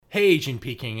Hey, Agent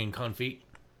Peking and Confit.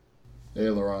 Hey,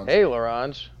 Laurent. Hey,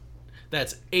 Larange.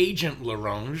 That's Agent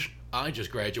Larange. I just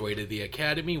graduated the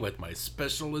academy with my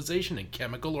specialization in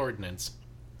chemical ordnance.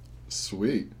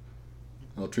 Sweet.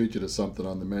 I'll treat you to something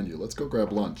on the menu. Let's go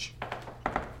grab lunch.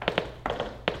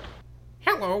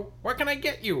 Hello, what can I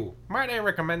get you? Might I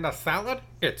recommend a salad?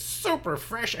 It's super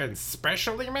fresh and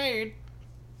specially made.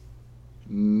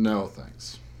 No,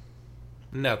 thanks.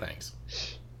 No thanks.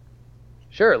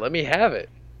 Sure, let me have it.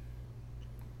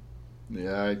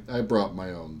 Yeah, I brought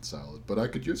my own salad, but I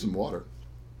could use some water.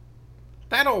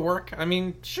 That'll work. I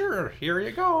mean, sure, here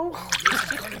you go. Oh,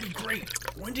 this is going to be great.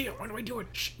 When do I do it?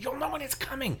 Shh, you'll know when it's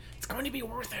coming. It's going to be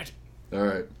worth it. All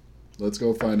right, let's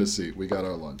go find a seat. We got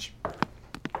our lunch.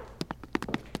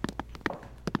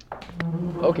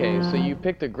 Okay, so you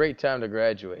picked a great time to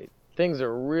graduate. Things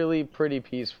are really pretty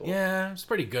peaceful. Yeah, it's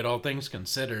pretty good, all things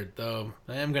considered, though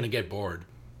I am going to get bored.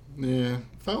 Yeah,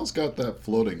 Foul's got that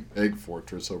floating egg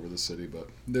fortress over the city, but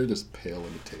they're just pale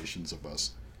imitations of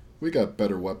us. We got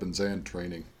better weapons and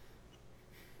training.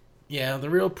 Yeah, the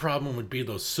real problem would be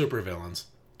those supervillains.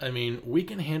 I mean, we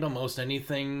can handle most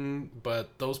anything,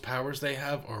 but those powers they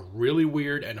have are really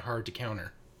weird and hard to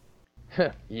counter.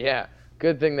 Yeah,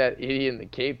 good thing that idiot in the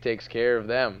cape takes care of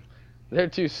them. They're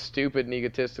too stupid and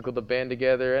egotistical to band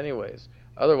together anyways.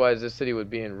 Otherwise, this city would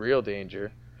be in real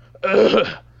danger.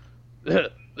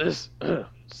 This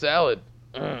salad,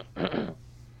 it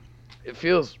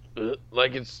feels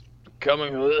like it's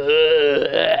coming.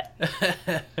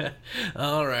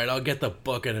 Alright, I'll get the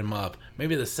bucket and mop.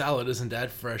 Maybe the salad isn't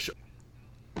that fresh.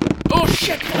 Oh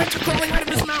shit! Plants are crawling out of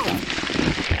his mouth!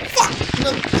 Fuck!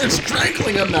 No, they're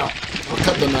strangling him now! I'll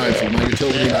cut the knife with my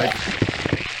utility knife.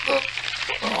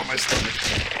 Oh, my stomach.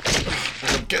 I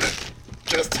don't get it.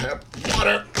 Just have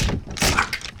water.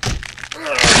 Fuck!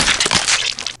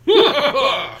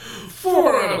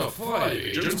 4 out of 5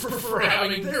 agents prefer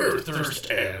having their thirst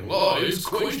and lives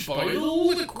quenched by the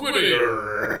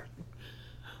liquidator.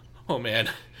 Oh man.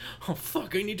 Oh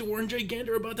fuck, I need to warn Jay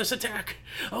Gander about this attack.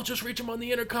 I'll just reach him on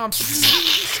the intercom.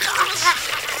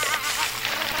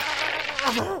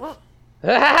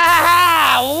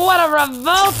 What a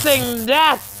revolting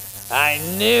death! I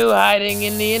knew hiding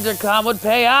in the intercom would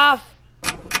pay off.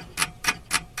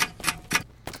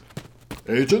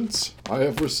 Agents, I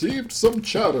have received some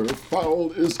chatter.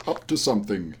 Foul is up to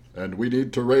something, and we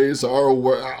need to raise our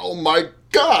oh my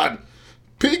god!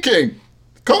 Peking!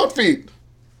 Confit!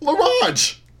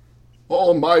 Larange!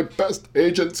 All my best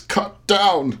agents cut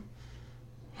down!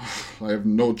 I have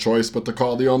no choice but to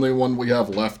call the only one we have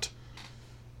left.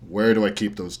 Where do I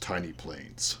keep those tiny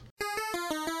planes?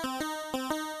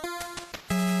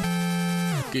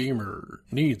 Gamer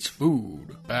needs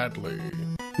food badly.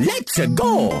 Let's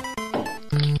go!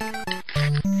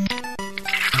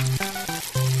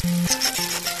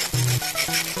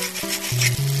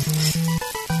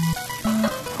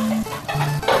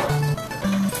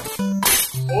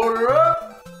 Order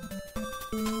up!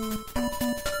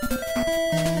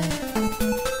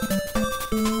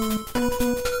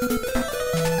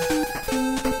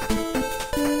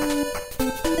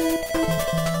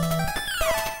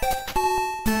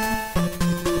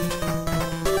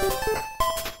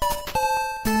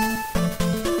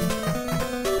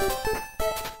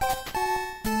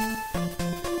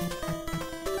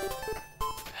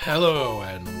 Hello,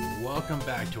 and welcome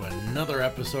back to another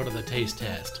episode of the Taste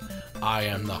Test. I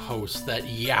am the host that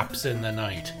yaps in the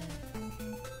night,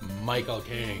 Michael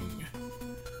King.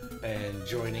 And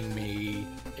joining me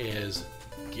is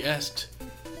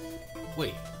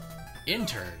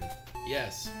intern.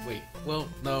 Yes, wait, well,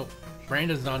 no,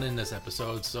 Brandon's not in this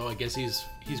episode, so I guess he's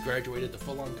graduated to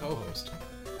full-on co-host.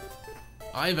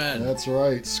 Ivan. That's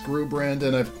right. Screw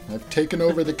Brandon. I've taken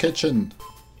over the kitchen.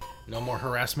 No more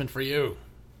harassment for you.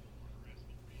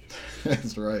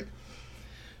 That's right.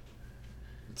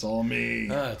 It's all me.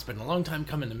 It's been a long time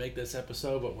coming to make this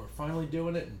episode, but we're finally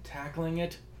doing it and tackling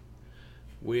it.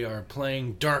 We are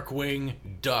playing Darkwing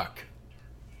Duck.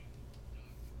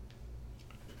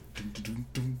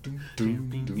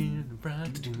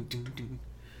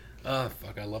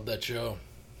 Fuck, I love that show.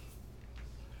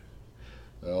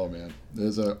 Oh man,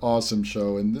 it's an awesome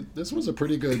show, and this was a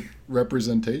pretty good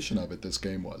representation of it. This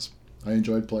game was. I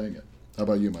enjoyed playing it. How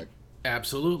about you, Mike?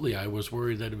 Absolutely. I was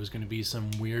worried that it was going to be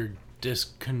some weird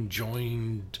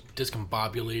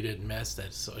discombobulated mess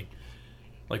that's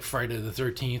like Friday the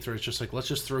 13th, where it's just like, let's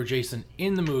just throw Jason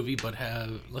in the movie,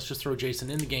 let's just throw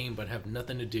Jason in the game, but have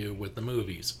nothing to do with the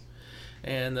movies.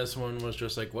 And this one was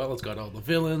just like, well, it's got all the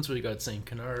villains. We got Saint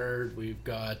Canard. We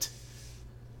got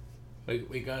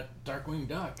Darkwing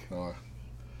Duck.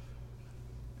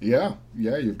 Yeah,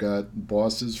 yeah, you've got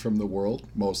bosses from the world,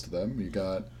 most of them. You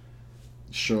got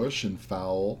Shush and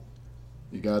Fowl.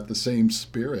 You got the same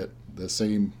spirit, the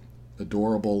same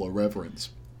adorable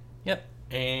irreverence. Yep.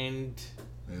 And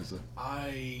As a,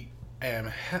 I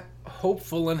am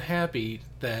hopeful and happy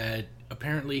that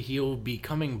apparently he'll be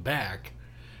coming back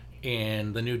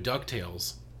in the new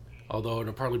DuckTales. Although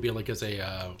it'll probably be like as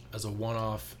a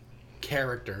one-off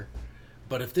character.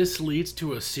 But if this leads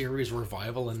to a series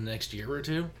revival in the next year or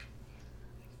two,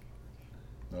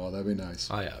 oh, that'd be nice.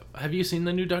 have you seen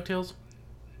the new DuckTales?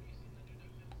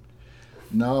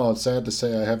 No, it's sad to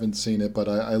say I haven't seen it, but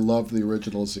I loved the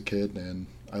original as a kid, and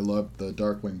I loved the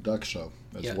Darkwing Duck show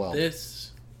as well.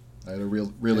 This I had a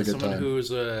really as good someone time.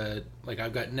 who's like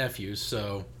I've got nephews,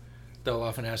 so they'll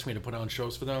often ask me to put on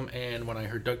shows for them. And when I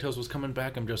heard DuckTales was coming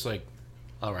back, I'm just like,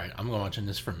 all right, I'm watching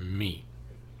this for me.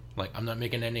 Like, I'm not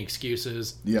making any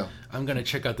excuses. Yeah, I'm gonna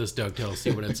check out this DuckTales,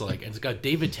 see what it's like. And it's got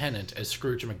David Tennant as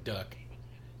Scrooge McDuck,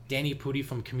 Danny Pudi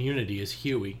from Community as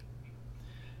Huey,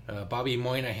 Bobby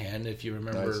Moynihan, if you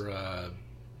remember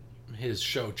his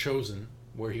show Chosen,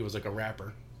 where he was like a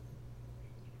rapper.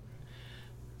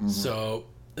 So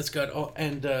it's got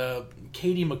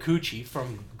Katie Micucci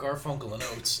from Garfunkel and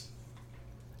Oates.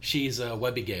 She's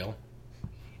Webby Gale.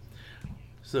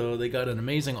 So they got an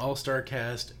amazing all-star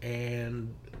cast,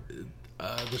 and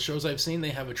the shows I've seen, they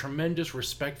have a tremendous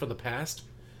respect for the past,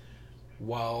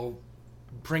 while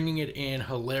bringing it in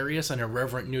hilarious and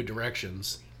irreverent new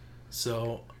directions.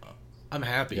 So I'm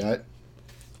happy. yeah.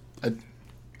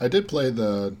 I did play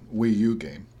the Wii U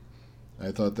game.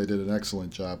 I thought they did an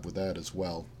excellent job with that as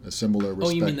well. A similar respect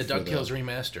Oh, you mean the for DuckTales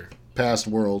remaster? past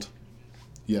world.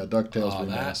 Yeah, DuckTales Oh,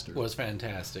 remastered. that was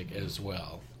fantastic as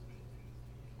well.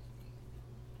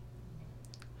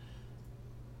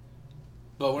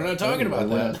 But we're not talking about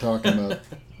We're that. not talking about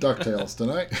DuckTales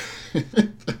tonight.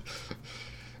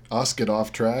 Us get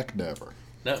off track? Never.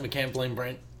 No, we can't blame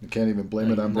Brent. You can't even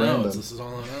blame it on No, Brandon. this is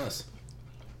all on us.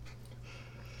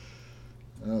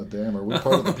 Oh, damn. Are we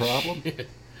part of the problem?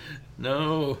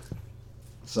 No.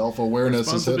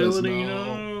 Self-awareness has hit us. Responsibility,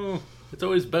 no. It's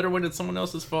always better when it's someone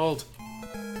else's fault.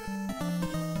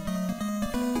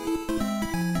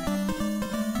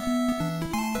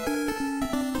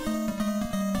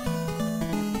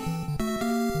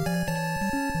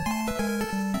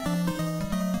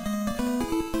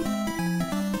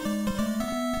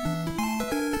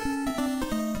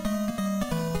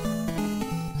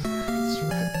 That's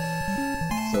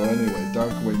right. So anyway,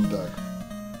 Darkwing Duck.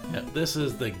 Yeah, this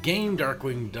is the game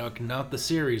Darkwing Duck, not the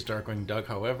series Darkwing Duck.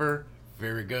 However,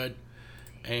 very good.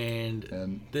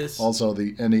 And this also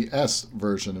the NES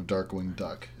version of Darkwing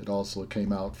Duck. It also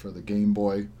came out for the Game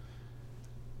Boy.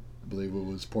 I believe it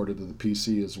was ported to the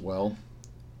PC as well.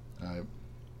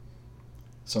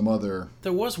 Some other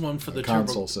there was one for the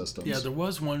console systems. Yeah, there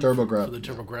was one for the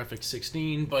TurboGrafx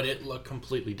 16, but it looked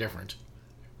completely different.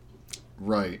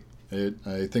 Right.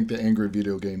 I think the Angry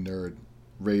Video Game Nerd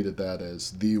rated that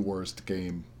as the worst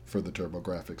game for the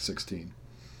TurboGrafx 16.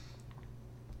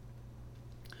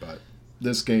 But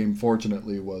this game,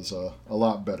 fortunately, was a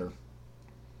lot better.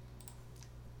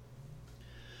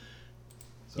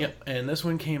 So. Yep, and this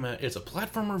one came out. It's a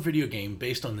platformer video game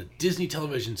based on the Disney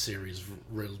television series,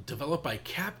 developed by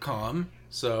Capcom.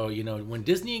 So, you know, when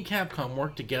Disney and Capcom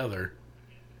work together,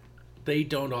 they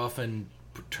don't often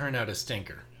turn out a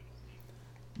stinker.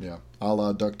 Yeah, a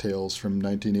la DuckTales from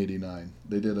 1989.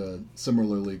 They did a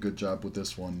similarly good job with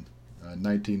this one,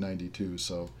 1992,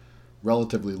 so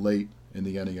relatively late in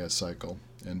the NES cycle.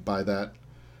 And by that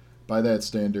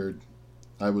standard,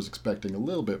 I was expecting a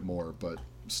little bit more, but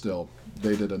still,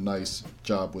 they did a nice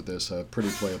job with this, pretty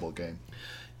playable game.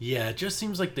 Yeah, it just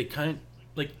seems like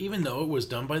even though it was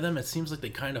done by them, it seems like they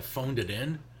kind of phoned it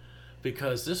in,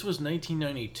 because this was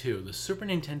 1992. The Super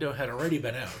Nintendo had already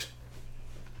been out.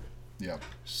 Yeah.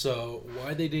 So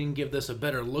why they didn't give this a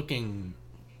better looking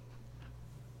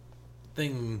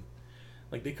thing?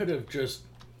 Like, they could have just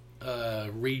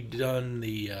redone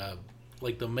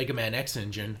the Mega Man X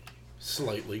engine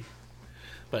slightly.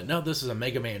 But now this is a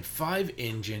Mega Man 5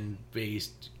 engine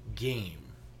based game.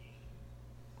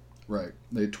 Right.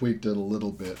 They tweaked it a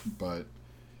little bit, but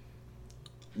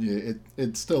yeah,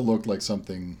 it still looked like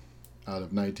something out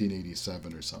of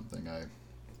 1987 or something.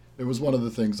 It was one of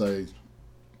the things I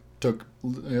took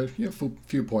a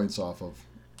few points off of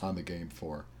on the game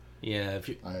for. Yeah, if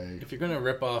you're gonna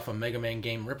rip off a Mega Man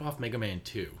game, rip off Mega Man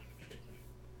 2.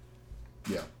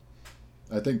 Yeah,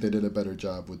 I think they did a better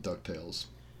job with DuckTales,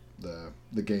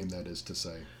 the game that is to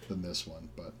say, than this one.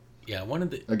 But Yeah,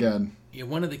 again,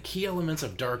 one of the key elements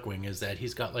of Darkwing is that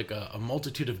he's got like a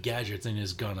multitude of gadgets in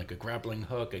his gun, like a grappling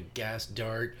hook, a gas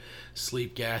dart,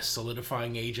 sleep gas,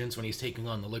 solidifying agents when he's taking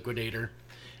on the Liquidator,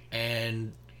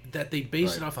 and that they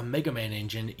base it off a Mega Man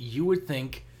engine. You would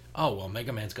think, oh well,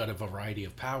 Mega Man's got a variety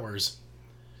of powers,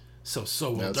 so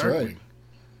will that's Darkwing. right.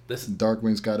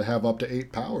 Darkwing's got to have up to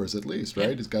 8 powers at least,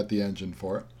 right? He's got the engine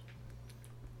for it.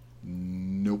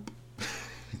 Nope.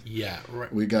 Yeah,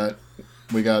 right. We got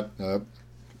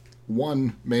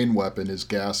one main weapon is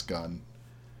gas gun,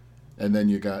 and then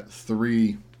you got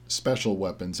 3 special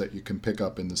weapons that you can pick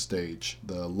up in the stage.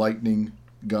 The lightning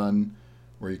gun,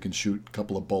 where you can shoot a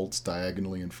couple of bolts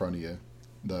diagonally in front of you.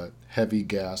 The heavy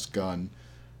gas gun,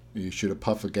 you shoot a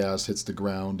puff of gas, hits the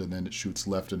ground, and then it shoots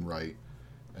left and right.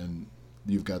 And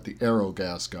you've got the arrow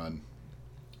gas gun,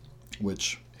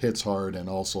 which hits hard, and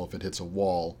also if it hits a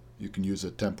wall, you can use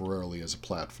it temporarily as a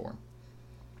platform.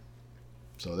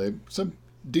 So they some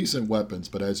decent weapons,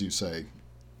 but as you say,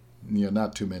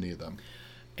 not too many of them.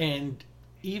 And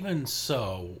even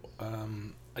so,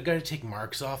 I got to take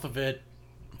marks off of it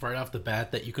right off the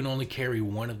bat that you can only carry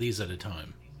one of these at a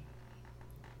time.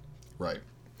 Right.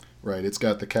 It's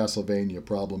got the Castlevania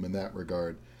problem in that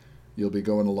regard. You'll be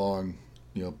going along,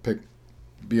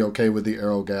 be okay with the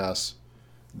arrow gas,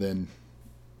 then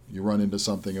you run into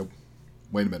something.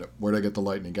 Wait a minute, where'd I get the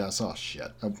lightning gas? Oh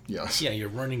shit! Yeah, you're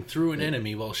running through an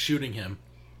enemy while shooting him,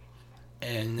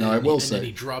 and then, now, then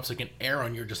he drops like an arrow,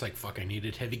 and you're just like, "Fuck! I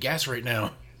needed heavy gas right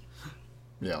now."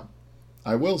 Yeah,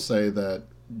 I will say that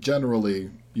generally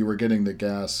you were getting the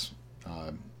gas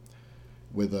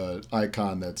with an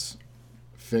icon that's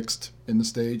fixed in the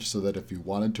stage, so that if you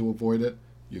wanted to avoid it,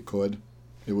 you could.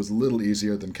 It was a little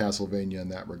easier than Castlevania in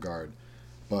that regard,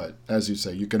 but as you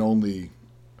say, you can only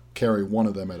carry one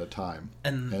of them at a time.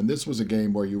 And this was a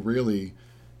game where you really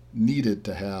needed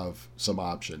to have some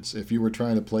options. If you were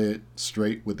trying to play it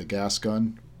straight with the gas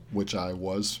gun, which I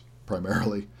was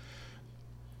primarily,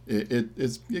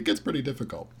 it gets pretty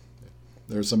difficult.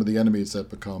 There's some of the enemies that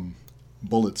become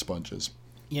bullet sponges.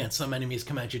 Yeah, and some enemies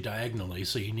come at you diagonally,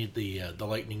 so you need the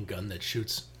lightning gun that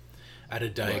shoots at a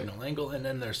diagonal angle, and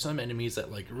then there's some enemies that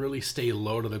like really stay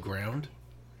low to the ground.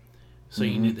 So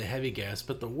you need the heavy gas,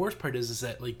 but the worst part is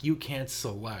that like you can't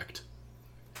select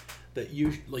that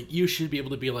you should be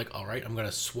able to be like, all right, I'm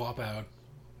gonna swap out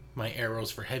my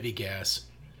arrows for heavy gas,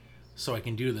 so I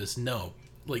can do this. No,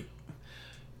 like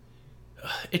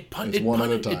it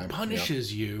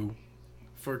punishes you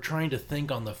for trying to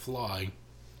think on the fly,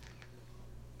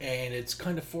 and it's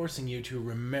kind of forcing you to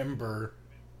remember.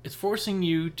 It's forcing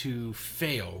you to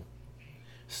fail,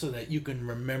 so that you can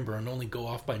remember and only go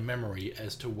off by memory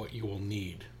as to what you will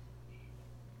need.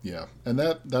 Yeah, and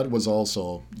that was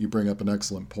also, you bring up an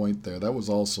excellent point there, that was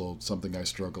also something I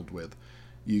struggled with.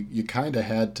 You kind of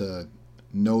had to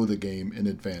know the game in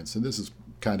advance, and this is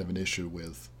kind of an issue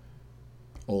with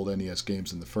old NES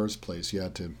games in the first place. You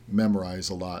had to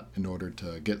memorize a lot in order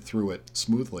to get through it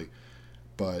smoothly,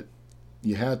 but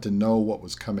you had to know what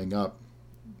was coming up,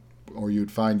 or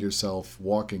you'd find yourself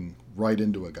walking right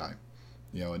into a guy.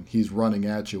 And he's running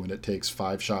at you, and it takes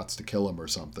 5 shots to kill him or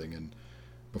something, and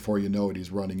before you know it,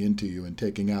 he's running into you and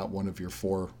taking out one of your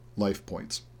 4 life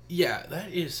points. Yeah,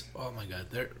 that is, oh my god,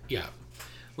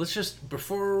 let's just,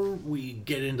 before we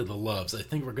get into the loves, I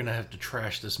think we're gonna have to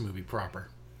trash this movie proper,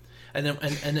 and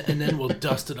then we'll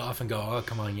dust it off and go, oh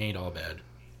come on, you ain't all bad.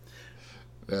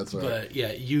 That's right. But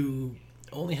yeah, you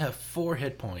only have 4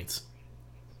 hit points,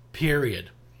 period.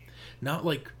 Not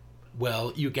like,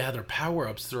 well, you gather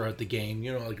power-ups throughout the game,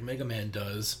 like Mega Man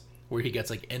does, where he gets,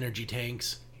 like, energy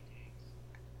tanks.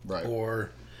 Right.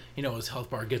 Or, his health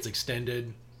bar gets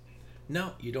extended.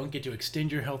 No, you don't get to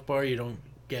extend your health bar. You don't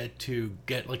get to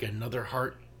get, like, another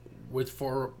heart with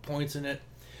 4 points in it.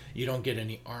 You don't get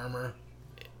any armor.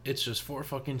 It's just 4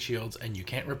 fucking shields, and you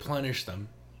can't replenish them.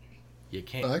 You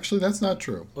can't... Actually, that's not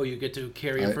true. Oh, you get to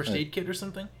carry a first aid kit or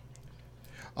something?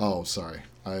 Oh, sorry.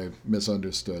 I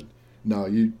misunderstood. No,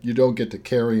 you don't get to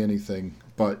carry anything,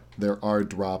 but there are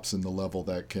drops in the level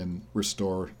that can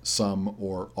restore some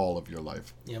or all of your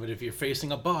life. Yeah, but if you're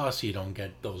facing a boss, you don't get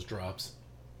those drops.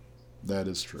 That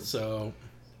is true. So...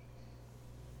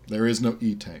 there is no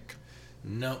E-tank.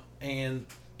 No, and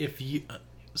if you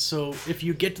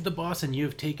get to the boss and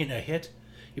you've taken a hit,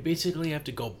 you basically have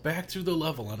to go back through the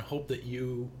level and hope that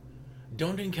you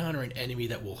don't encounter an enemy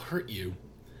that will hurt you,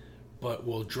 but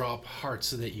will drop hearts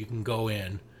so that you can go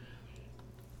in.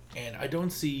 And I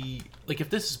don't see... like, if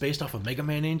this is based off a Mega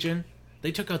Man engine,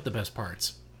 they took out the best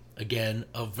parts. Again,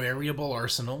 a variable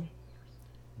arsenal,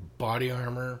 body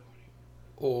armor,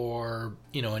 or,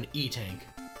 an E-tank.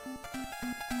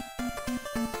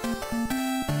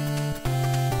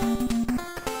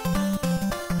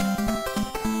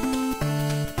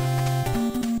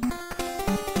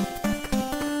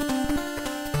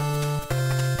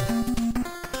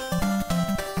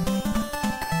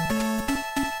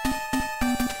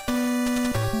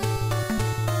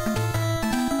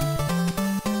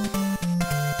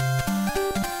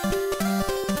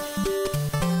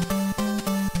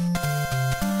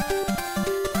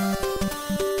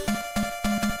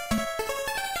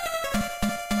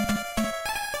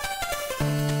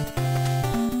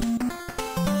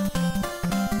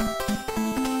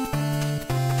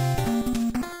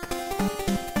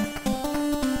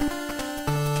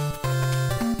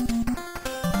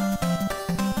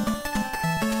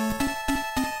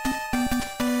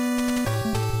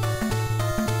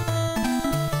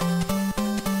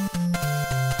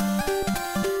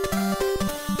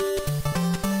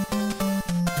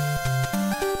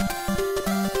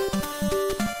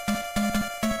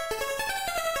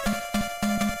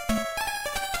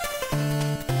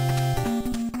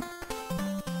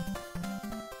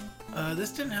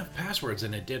 have passwords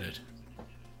in it, did it?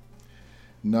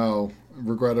 No,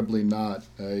 regrettably not.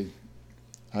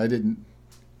 I didn't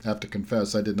have to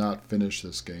confess I did not finish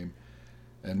this game.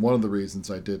 And one of the reasons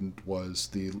I didn't was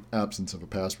the absence of a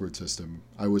password system.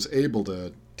 I was able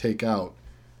to take out,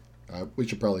 we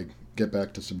should probably get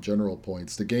back to some general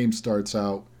points. The game starts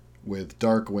out with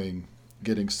Darkwing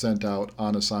getting sent out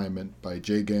on assignment by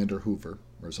J. Gander Hooter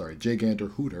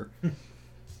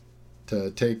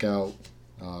to take out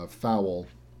Fowl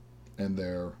and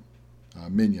their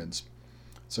minions.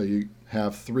 So you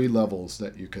have 3 levels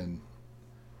that you can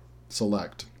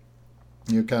select.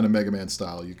 You kind of Mega Man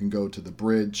style. You can go to the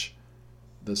bridge,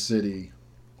 the city,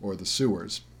 or the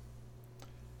sewers.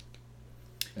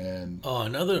 And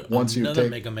another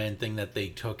Mega Man thing that they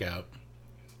took out,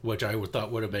 which I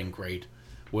thought would have been great,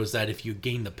 was that if you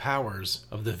gain the powers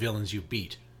of the villains you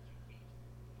beat,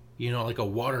 like a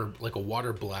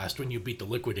water blast when you beat the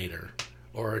Liquidator,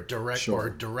 or a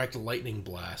direct lightning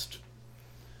blast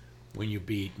when you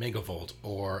beat Megavolt,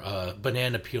 or a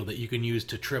banana peel that you can use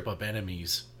to trip up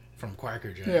enemies from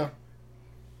Quackerjack. Yeah.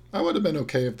 I would have been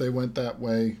okay if they went that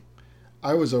way.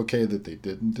 I was okay that they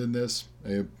didn't in this.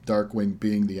 Darkwing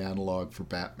being the analog for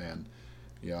Batman.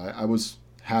 Yeah, I was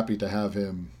happy to have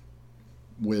him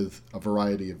with a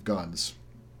variety of guns.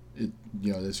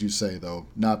 As you say, though,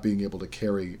 not being able to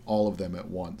carry all of them at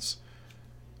once.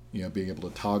 Being able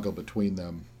to toggle between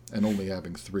them and only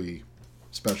having 3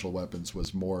 special weapons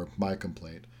was more my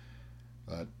complaint.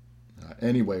 But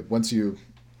anyway, once you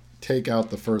take out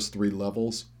the first 3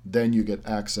 levels, then you get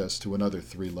access to another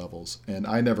 3 levels, and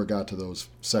I never got to those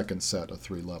second set of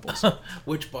 3 levels.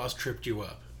 Which boss tripped you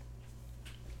up?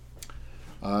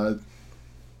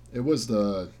 It was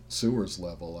the sewers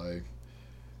level. I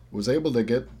was able to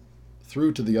get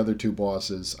through to the other 2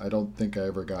 bosses. I don't think I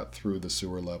ever got through the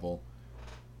sewer level.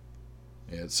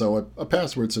 And so a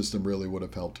password system really would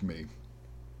have helped me.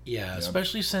 Yeah,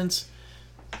 especially since,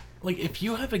 if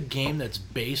you have a game that's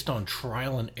based on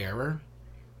trial and error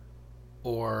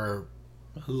or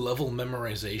level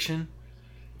memorization,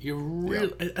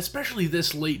 especially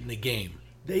this late in the game,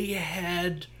 they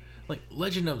had,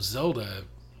 Legend of Zelda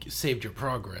saved your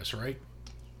progress, right?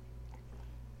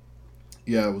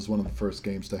 Yeah, it was one of the first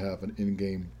games to have an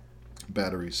in-game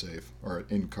battery save, or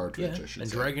in-cartridge, I should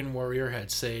say. Dragon Warrior had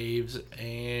saves,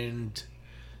 and,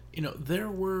 there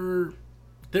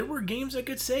were games that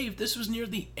could save. This was near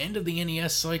the end of the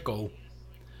NES cycle.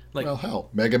 Well, hell,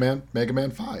 Mega Man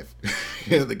 5.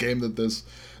 The game that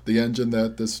the engine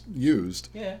that this used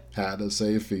had a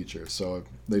save feature, so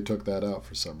they took that out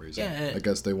for some reason. I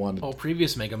guess they wanted... All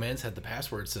previous Mega Mans had the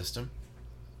password system.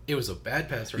 It was a bad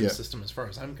password system as far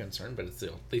as I'm concerned, but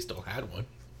they still had one.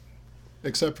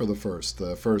 Except for the first.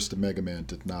 The first Mega Man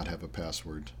did not have a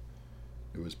password.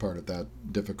 It was part of that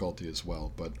difficulty as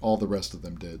well, but all the rest of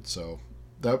them did, so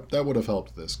that would have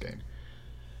helped this game.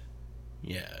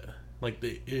 Yeah.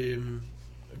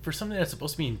 For something that's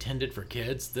supposed to be intended for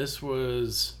kids, this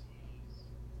was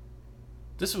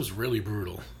really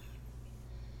brutal.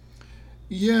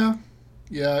 Yeah,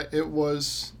 it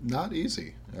was not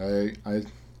easy.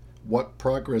 What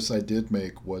progress I did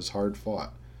make was hard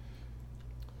fought.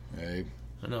 I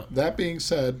know. That being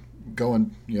said,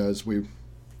 going, as we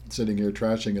sitting here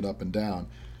trashing it up and down,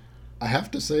 I have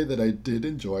to say that I did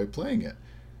enjoy playing it.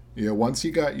 Once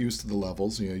you got used to the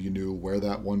levels, you knew where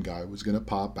that one guy was going to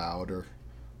pop out or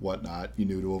whatnot. You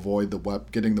knew to avoid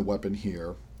getting the weapon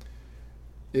here.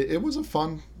 It was a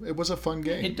fun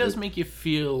game. It does make you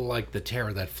feel like the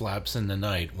terror that flaps in the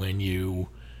night when you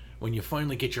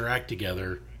finally get your act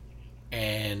together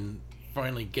and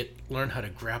finally learn how to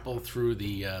grapple through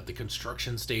the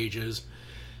construction stages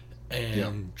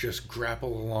and just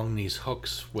grapple along these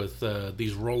hooks with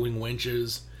these rolling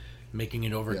winches, making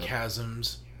it over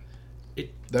chasms.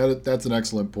 That's an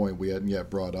excellent point we hadn't yet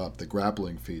brought up, the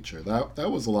grappling feature. That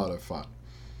was a lot of fun.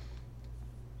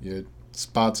 You had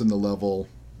spots in the level,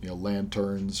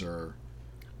 lanterns or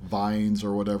vines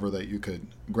or whatever that you could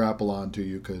grapple onto.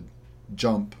 You could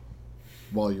jump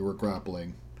while you were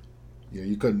grappling.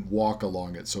 You couldn't walk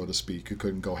along it, so to speak. You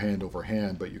couldn't go hand over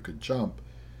hand, but you could jump.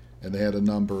 And they had a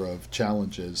number of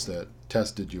challenges that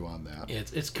tested you on that.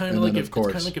 It's kind of like if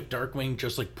Darkwing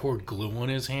just poured glue on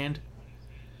his hand.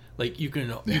 You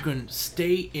can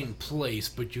stay in place,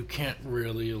 but you can't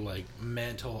really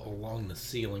mantle along the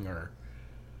ceiling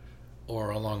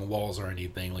or along walls or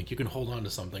anything. You can hold on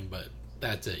to something, but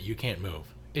that's it. You can't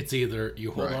move. It's either you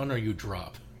hold on or you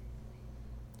drop.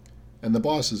 And the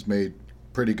bosses made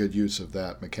pretty good use of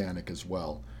that mechanic as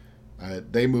well.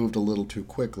 They moved a little too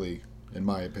quickly, in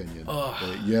my opinion.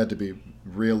 You had to be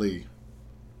really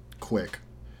quick,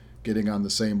 getting on the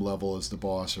same level as the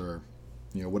boss or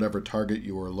whatever target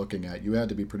you were looking at, you had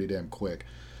to be pretty damn quick.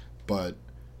 But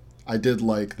I did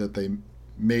like that they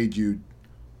made you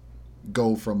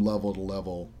go from level to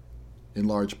level in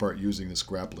large part using this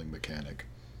grappling mechanic.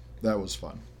 That was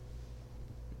fun.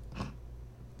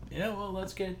 Yeah, well,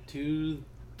 let's get to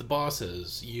the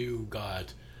bosses. You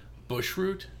got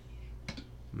Bushroot,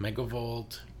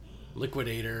 Megavolt,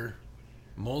 Liquidator,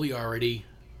 Moriarty,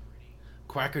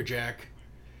 Quackerjack,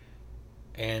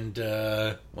 and,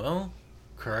 well,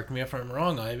 correct me if I'm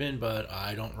wrong, Ivan, but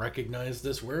I don't recognize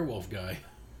this werewolf guy.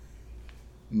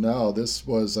 No, this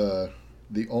was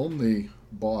the only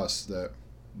boss that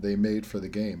they made for the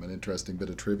game. An interesting bit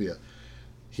of trivia.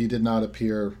 He did not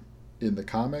appear in the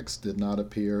comics, did not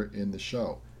appear in the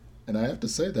show. And I have to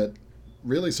say that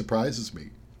really surprises me.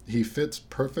 He fits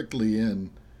perfectly in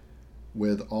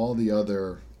with all the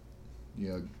other,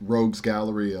 rogues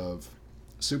gallery of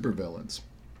supervillains.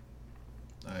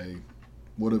 I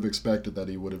would have expected that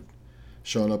he would have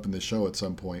shown up in the show at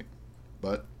some point,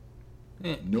 but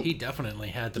nope. He definitely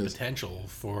had the potential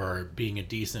for being a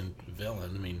decent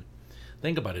villain. I mean,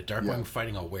 think about it. Darkwing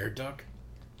fighting a were-duck?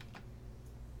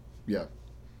 Yeah.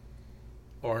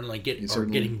 Or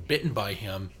getting bitten by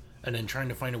him and then trying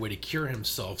to find a way to cure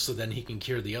himself so then he can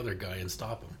cure the other guy and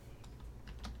stop him.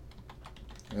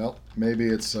 Well, maybe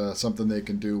it's something they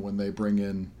can do when they bring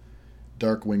in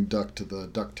Darkwing Duck to the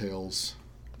DuckTales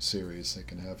series. They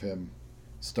can have him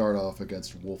start off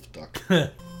against Wolf Duck.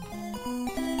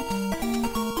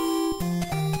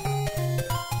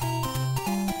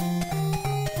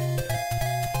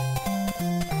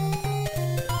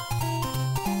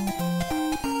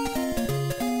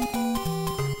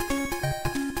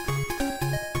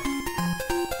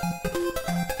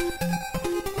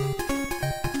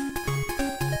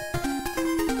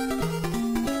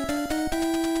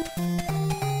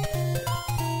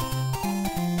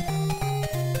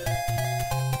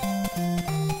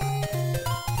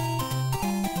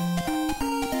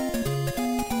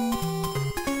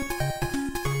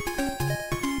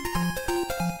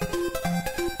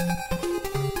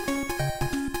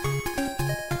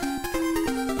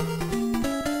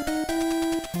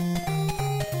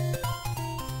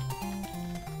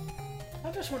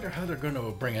 How they're going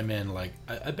to bring him in. Like,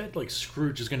 I bet like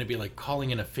Scrooge is going to be like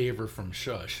calling in a favor from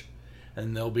Shush,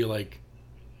 and they'll be like,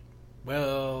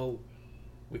 well,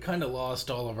 we kind of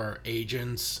lost all of our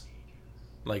agents,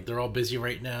 like they're all busy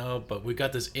right now, but we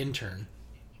got this intern,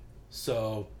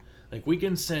 so like we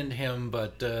can send him,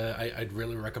 but I'd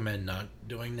really recommend not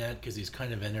doing that because he's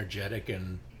kind of energetic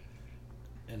and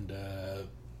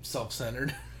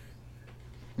self-centered.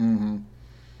 Mm-hmm.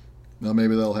 Now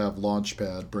maybe they'll have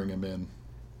Launchpad bring him in.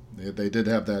 They did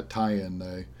have that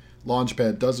tie-in.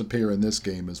 Launchpad does appear in this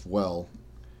game as well.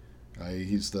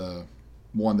 He's the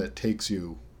one that takes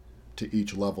you to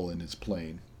each level in his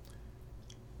plane.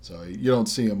 So you don't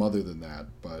see him other than that,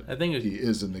 but he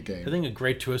is in the game. I think a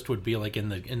great twist would be like in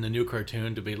the new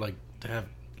cartoon to be like to have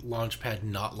Launchpad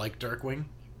not like Darkwing.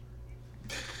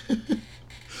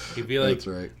 He'd be like, "That's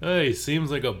right. Hey,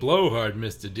 seems like a blowhard,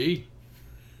 Mr. D."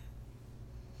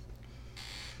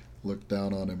 Look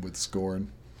down on him with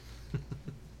scorn.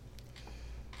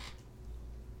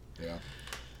 Yeah.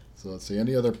 So let's see.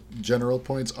 Any other general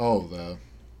points? Oh, the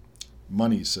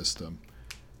money system.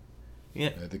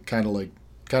 Yeah. Kind of like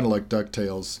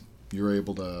DuckTales. You're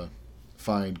able to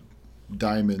find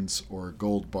diamonds or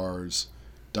gold bars.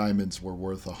 Diamonds were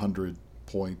worth 100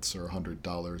 points or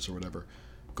 $100 or whatever.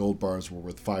 Gold bars were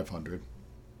worth 500.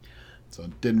 So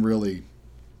it didn't really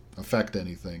affect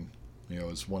anything. It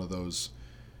was one of those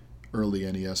early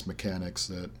NES mechanics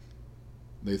that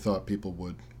they thought people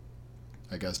would,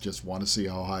 I guess, just want to see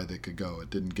how high they could go. It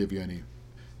didn't give you any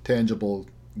tangible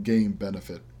game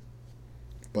benefit,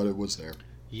 but it was there.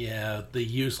 Yeah, the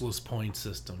useless point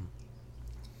system.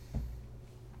 I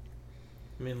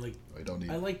mean, like,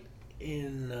 I like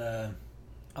in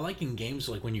games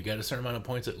like when you get a certain amount of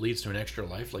points, it leads to an extra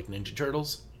life, like Ninja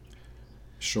Turtles.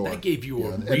 Sure. That gave you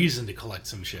a reason to collect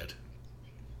some shit.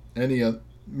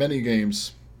 Many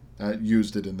games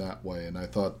used it in that way, and I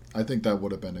think that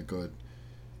would have been a good.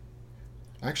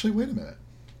 Actually, wait a minute.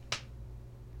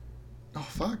 Oh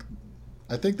fuck!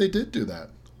 I think they did do that.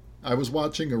 I was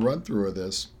watching a run through of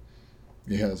this.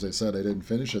 Yeah, as I said, I didn't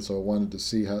finish it, so I wanted to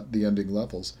see the ending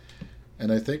levels.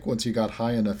 And I think once you got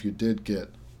high enough, you did get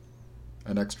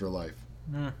an extra life.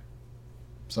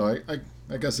 So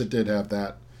I guess it did have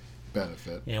that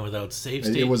benefit. Yeah, without save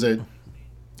state. It was you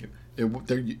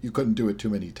couldn't do it too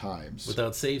many times.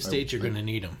 Without save states, you're going to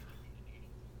need them.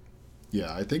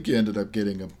 Yeah, I think you ended up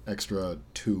getting an extra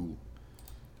 2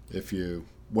 if you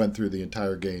went through the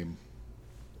entire game.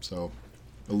 So,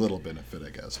 a little benefit, I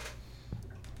guess.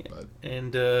 but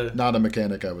And not a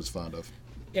mechanic I was fond of.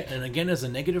 yeah, and again, as a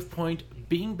negative point,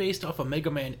 being based off a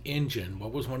Mega Man engine,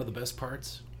 what was one of the best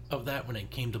parts of that when it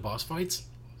came to boss fights?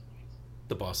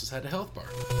 The bosses had a health bar.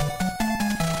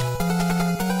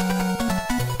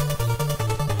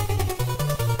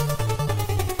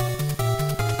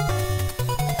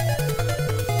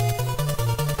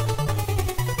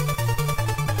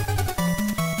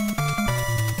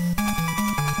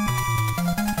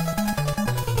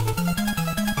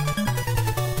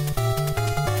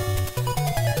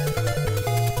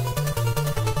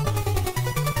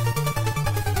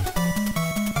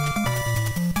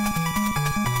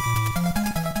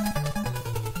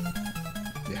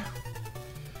 Yeah.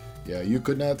 Yeah, you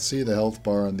could not see the health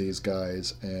bar on these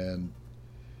guys, and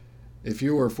if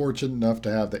you were fortunate enough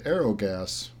to have the arrow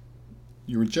gas,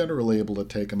 you were generally able to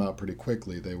take them out pretty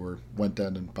quickly. They went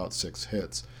down in about 6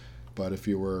 hits. But if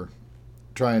you were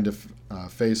trying to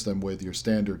face them with your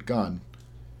standard gun,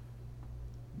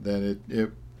 then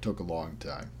it took a long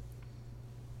time.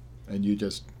 And you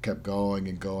just kept going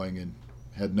and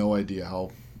had no idea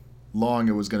how long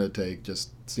it was going to take.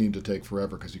 Just seemed to take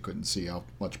forever because you couldn't see how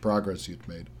much progress you'd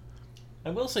made.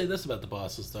 I will say this about the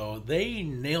bosses, though. They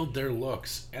nailed their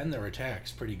looks and their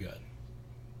attacks pretty good.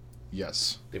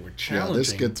 Yes. They were Yeah, challenging.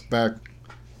 this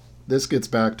gets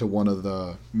back to one of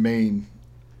the main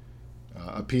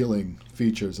appealing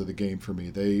features of the game for me.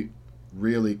 They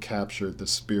really captured the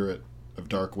spirit of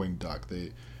Darkwing Duck.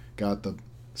 They got the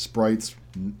sprites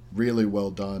really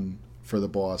well done for the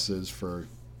bosses,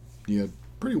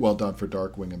 pretty well done for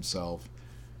Darkwing himself.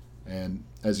 And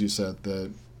as you said,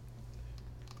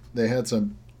 they had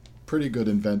some pretty good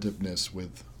inventiveness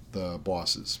with the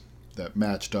bosses that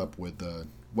matched up with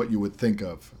what you would think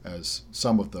of as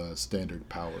some of the standard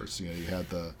powers. You had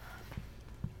the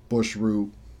bush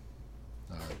root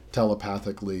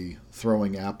telepathically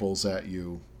throwing apples at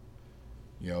you,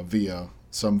 via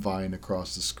some vine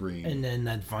across the screen. And then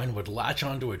that vine would latch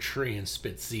onto a tree and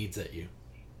spit seeds at you.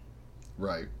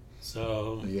 Right.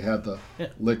 So You had the Yeah.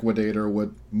 liquidator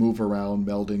would move around,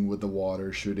 melding with the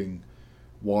water, shooting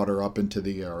water up into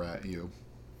the air at you.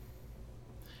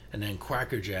 and then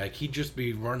Quackerjack, he'd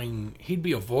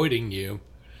be avoiding you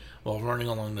while running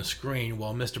along the screen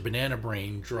while Mr. Banana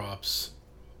Brain drops,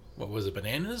 what was it,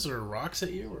 bananas or rocks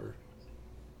at you? Or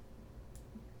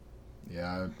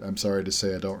Yeah, I'm sorry to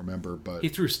say I don't remember, but he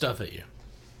threw stuff at you.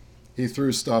 he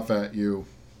threw stuff at you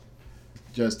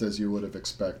just as you would have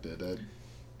expected.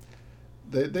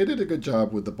 They did a good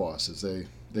job with the bosses.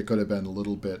 They could have been a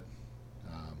little bit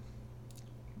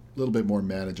more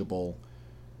manageable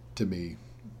to me,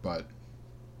 but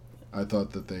I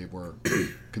thought that they were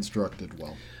constructed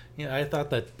well. Yeah, I thought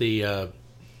that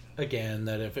again,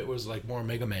 that if it was like more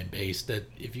Mega Man based, that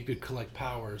if you could collect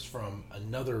powers from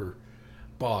another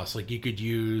boss, like you could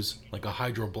use like a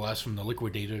Hydro Blast from the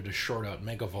Liquidator to short out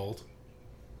Megavolt.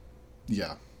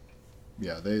 Yeah,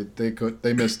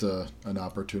 they missed an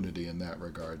opportunity in that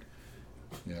regard.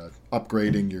 Yeah,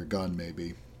 upgrading your gun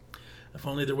maybe. If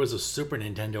only there was a Super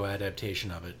Nintendo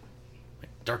adaptation of it. Like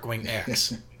Darkwing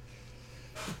X.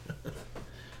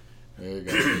 There you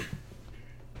go.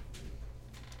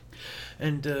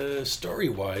 And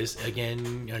story-wise,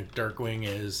 again, Darkwing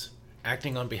is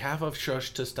acting on behalf of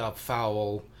Shush to stop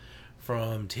Fowl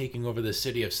from taking over the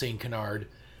city of St. Canard.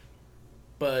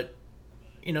 But,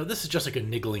 this is just like a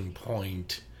niggling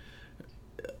point.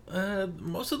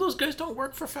 Most of those guys don't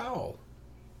work for Fowl.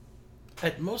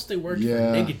 At most, they worked for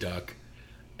Negaduck,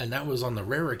 and that was on the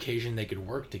rare occasion they could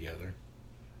work together.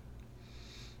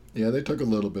 Yeah, they took a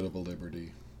little bit of a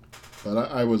liberty, but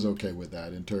I was okay with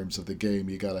that. In terms of the game,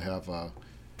 you got to have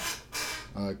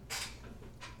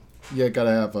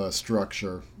a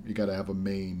structure. You got to have a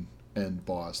main end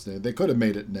boss. They could have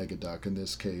made it Negaduck. In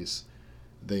this case,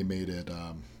 they made it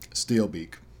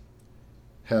Steelbeak,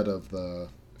 head of the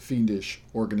fiendish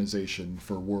organization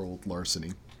for world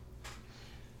larceny.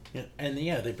 Yeah, and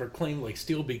they proclaimed like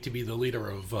Steelbeak to be the leader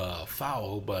of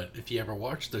Fowl, but if you ever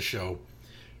watch the show,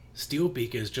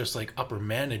 Steelbeak is just like upper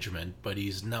management, but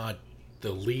he's not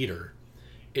the leader.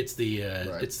 It's the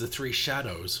it's the three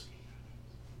shadows.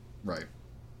 Right.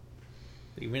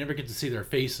 We never get to see their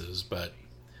faces, but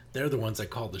they're the ones that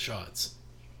call the shots.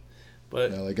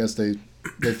 But Well, I guess they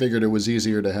figured it was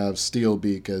easier to have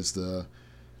Steelbeak as the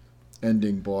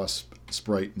ending boss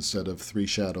sprite instead of three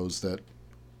shadows that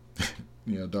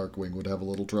Darkwing would have a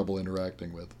little trouble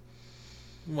interacting with.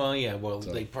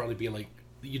 they'd probably be like,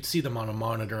 you'd see them on a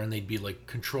monitor and they'd be like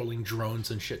controlling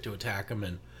drones and shit to attack him,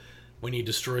 and when he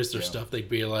destroys their stuff, they'd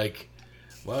be like,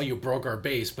 well, you broke our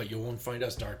base, but you won't find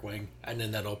us, Darkwing, and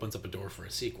then that opens up a door for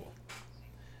a sequel.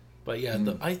 But yeah,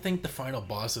 I think the final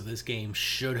boss of this game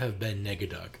should have been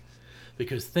Negaduck,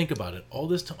 because think about it: all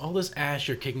this ass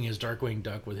you're kicking is Darkwing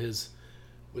Duck with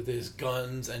his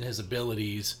guns and his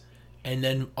abilities, and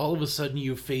then all of a sudden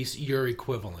you face your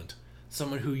equivalent,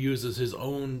 someone who uses his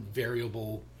own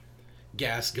variable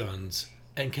gas guns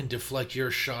and can deflect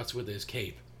your shots with his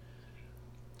cape.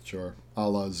 Sure. A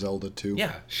la Zelda 2.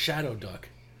 Yeah, Shadow Duck.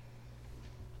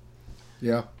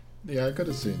 Yeah. Yeah, I could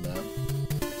have seen that.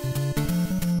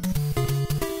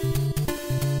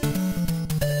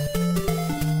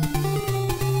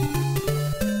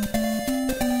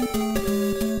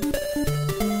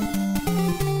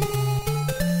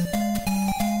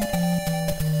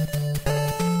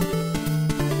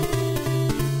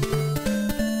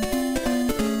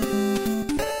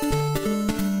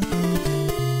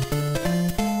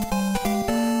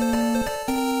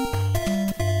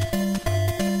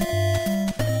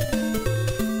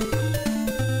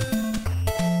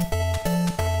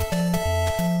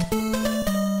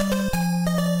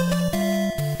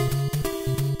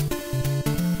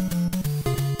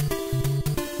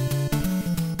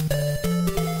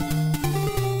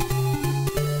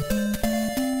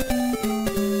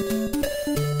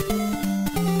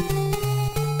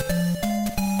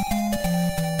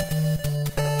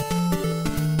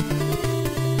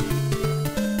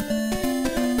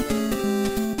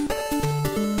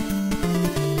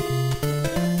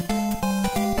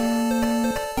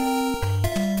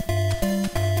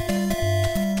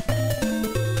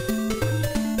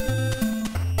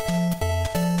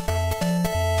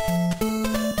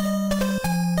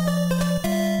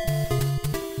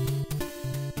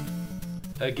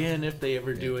 Again, if they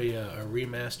ever do a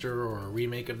remaster or a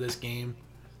remake of this game,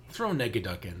 throw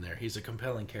Negaduck in there. He's a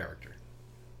compelling character.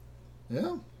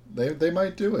 Yeah, they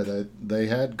might do it. They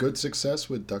had good success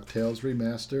with DuckTales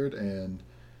Remastered, and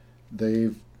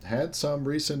they've had some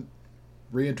recent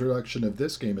reintroduction of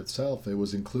this game itself. It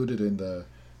was included in the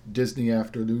Disney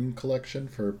Afternoon collection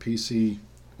for PC,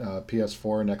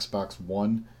 PS4, and Xbox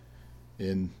One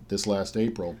in this last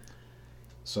April.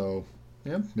 So,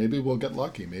 yeah, maybe we'll get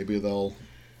lucky. Maybe they'll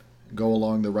go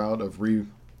along the route of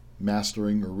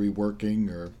remastering or reworking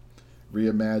or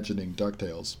reimagining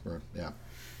DuckTales, or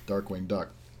Darkwing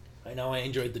Duck. I know I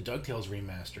enjoyed the DuckTales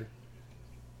remaster.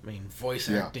 I mean, voice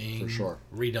Yeah, acting, for sure.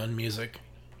 redone music.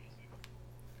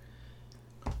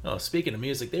 Oh, speaking of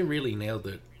music, they really nailed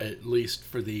it, at least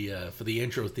for the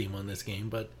intro theme on this game.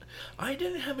 But I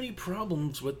didn't have any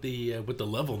problems with the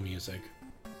level music.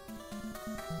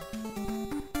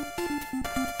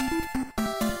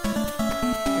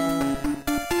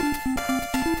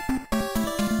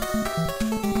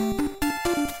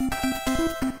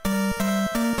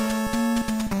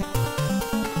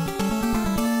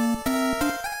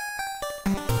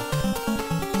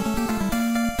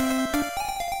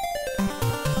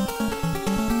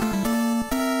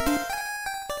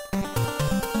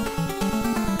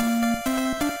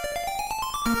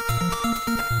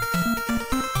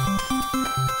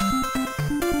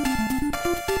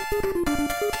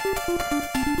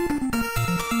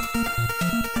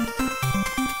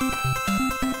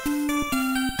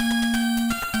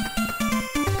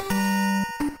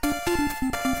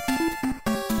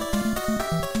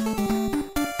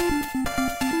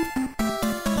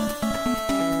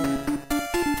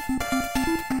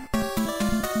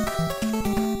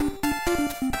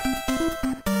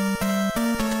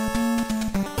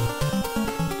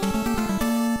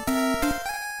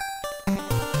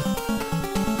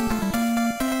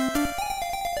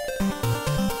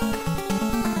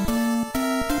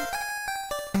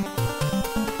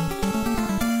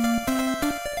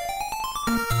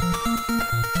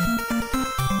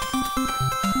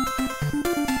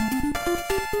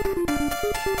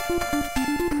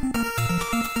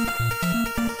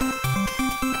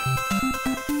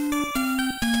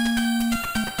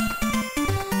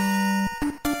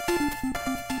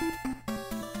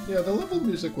 Yeah, the level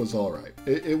music was all right.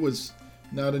 It was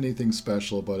not anything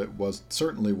special, but it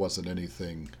certainly wasn't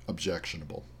anything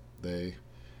objectionable. They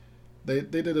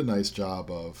did a nice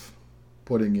job of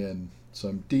putting in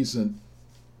some decent,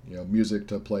 music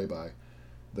to play by.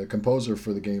 The composer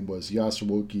for the game was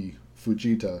Yasuoki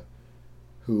Fujita,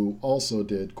 who also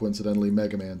did, coincidentally,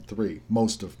 Mega Man 3,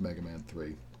 most of Mega Man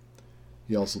 3.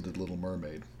 He also did Little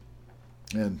Mermaid.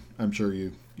 And I'm sure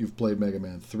you've played Mega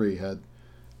Man 3, had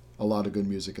a lot of good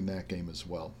music in that game as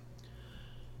well.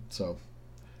 So,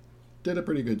 did a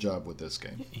pretty good job with this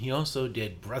game. He also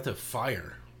did Breath of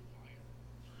Fire,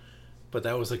 but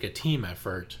that was like a team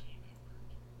effort.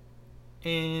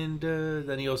 And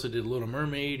then he also did Little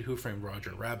Mermaid, Who Framed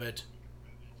Roger Rabbit.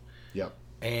 Yep.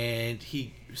 And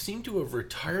he seemed to have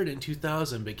retired in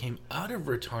 2000, but came out of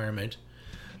retirement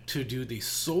to do the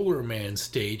Solar Man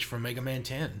stage for Mega Man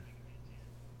 10.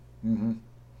 Mm-hmm.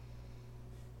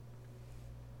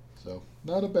 So,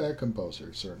 not a bad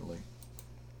composer, certainly.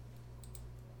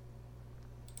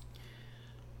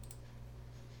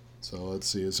 So, let's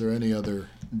see. Is there any other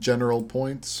general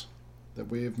points that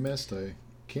we have missed? I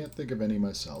can't think of any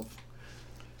myself.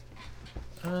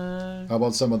 How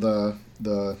about some of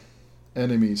the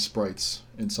enemy sprites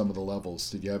in some of the levels?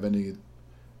 Did you have any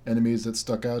enemies that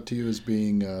stuck out to you as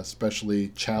being especially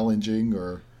challenging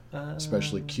or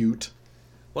especially cute?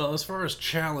 Well, as far as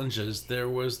challenges, there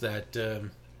was that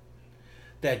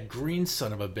that green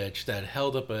son of a bitch that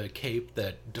held up a cape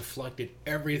that deflected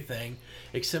everything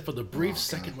except for the brief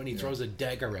second when he throws a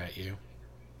dagger at you.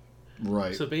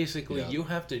 Right. So basically, you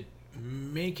have to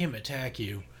make him attack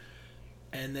you,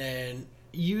 and then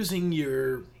using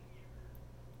your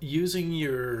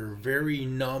very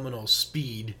nominal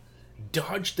speed,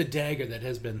 dodge the dagger that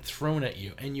has been thrown at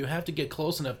you, and you have to get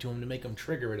close enough to him to make him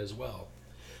trigger it as well.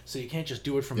 So you can't just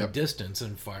do it from a distance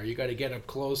and fire. You got to get up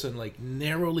close and like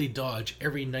narrowly dodge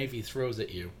every knife he throws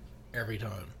at you, every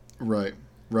time. Right,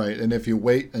 right. And if you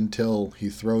wait until he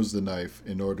throws the knife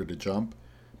in order to jump,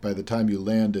 by the time you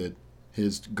land it,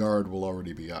 his guard will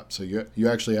already be up. So you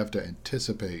actually have to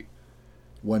anticipate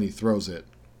when he throws it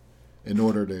in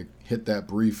order to hit that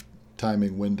brief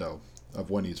timing window of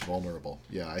when he's vulnerable.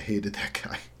 Yeah, I hated that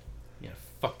guy. Yeah,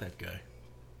 fuck that guy.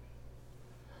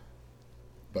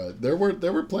 But there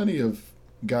were plenty of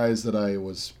guys that I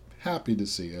was happy to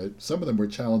see. Some of them were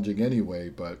challenging anyway,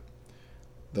 but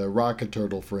the Rocket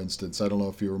Turtle, for instance, I don't know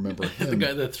if you remember him. The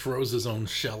guy that throws his own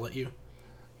shell at you.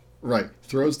 Right,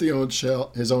 throws his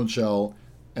own shell,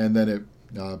 and then it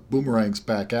boomerangs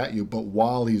back at you. But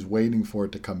while he's waiting for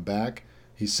it to come back,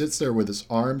 he sits there with his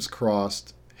arms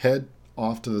crossed, head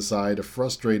off to the side, a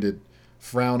frustrated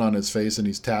frown on his face, and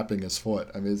he's tapping his foot.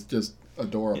 I mean, it's just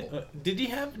adorable. Did he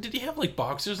have like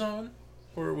boxers on,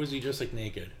 or was he just like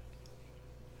naked?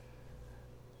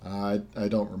 I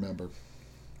don't remember.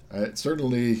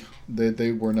 Certainly,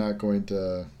 they were not going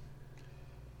to.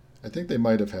 I think they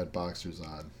might have had boxers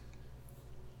on.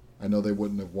 I know they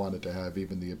wouldn't have wanted to have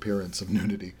even the appearance of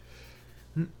nudity.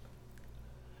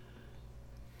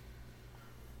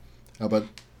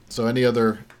 So any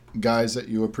other guys that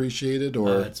you appreciated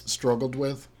or struggled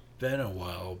with? Been a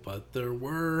while, but there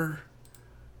were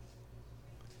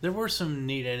some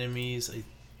neat enemies.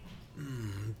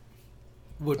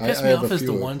 What pissed me off is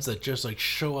the ones that just like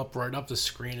show up right off the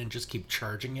screen and just keep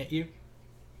charging at you.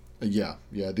 Yeah.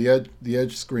 The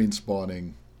edge screen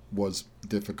spawning was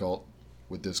difficult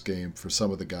with this game for some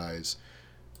of the guys.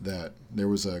 That there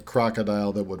was a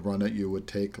crocodile that would run at you, would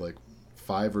take like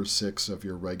 5 or 6 of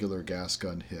your regular gas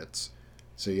gun hits.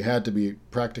 So you had to be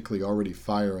practically already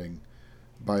firing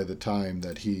by the time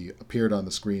that he appeared on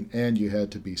the screen, and you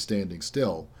had to be standing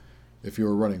still. If you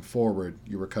were running forward,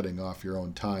 you were cutting off your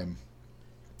own time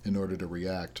in order to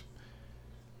react.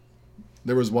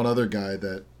 There was one other guy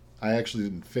that I actually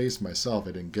didn't face myself.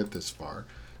 I didn't get this far,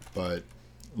 but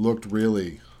looked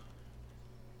really,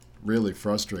 really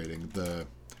frustrating.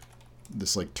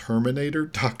 This like Terminator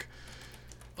duck.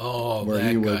 Oh,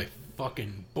 that guy,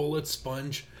 fucking bullet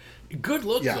sponge. Good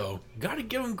look though. Gotta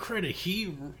give him credit.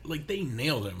 They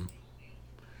nailed him.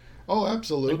 Oh,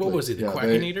 absolutely. Like, what was he, the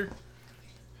Quackinator?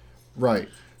 Right.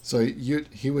 So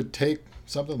he would take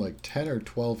something like 10 or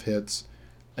 12 hits,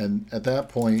 and at that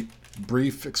point,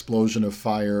 brief explosion of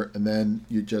fire, and then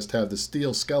you just have the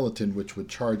steel skeleton which would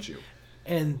charge you.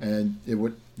 And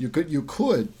you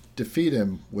could defeat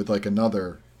him with like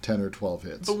another 10 or 12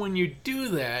 hits. But when you do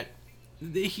that,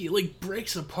 he like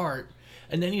breaks apart,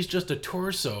 and then he's just a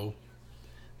torso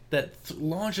that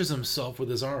launches himself with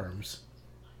his arms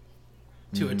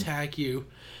to attack you.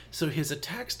 So his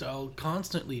attack style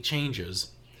constantly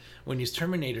changes. When he's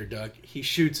Terminator Duck, he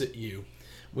shoots at you.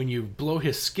 When you blow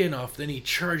his skin off, then he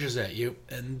charges at you.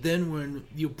 And then when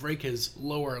you break his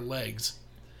lower legs,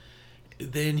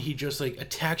 then he just like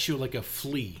attacks you like a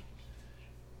flea.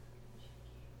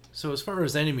 So as far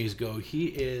as enemies go, he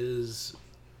is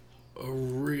a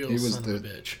real son of a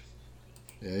bitch.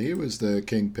 Yeah, he was the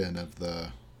kingpin of the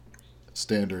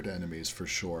standard enemies for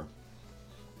sure.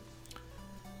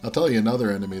 I'll tell you another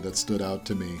enemy that stood out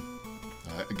to me.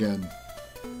 Again,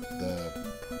 the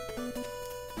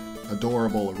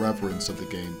adorable irreverence of the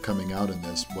game coming out in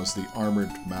this was the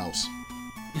armored mouse.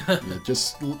 It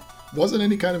just wasn't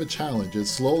any kind of a challenge. It'd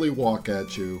slowly walk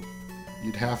at you.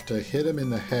 You'd have to hit him in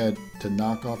the head to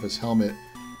knock off his helmet,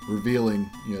 revealing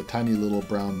a tiny little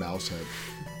brown mouse head,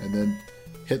 and then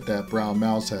hit that brown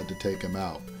mouse head to take him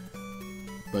out.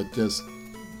 But just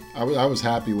I was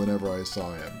happy whenever I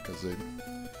saw him because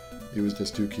he was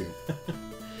just too cute.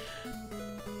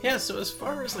 Yeah, so as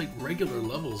far as like regular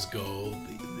levels go,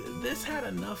 this had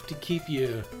enough to keep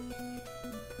you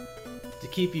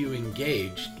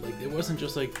engaged. Like it wasn't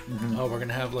just like, oh, we're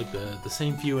gonna have like the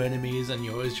same few enemies and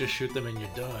you always just shoot them and you're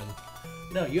done.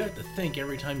 No, you have to think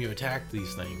every time you attack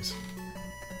these things.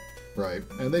 Right,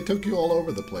 and they took you all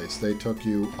over the place. They took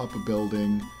you up a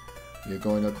building, you're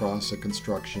going across a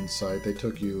construction site. They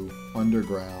took you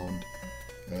underground.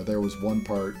 There was one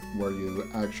part where you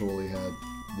actually had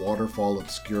waterfall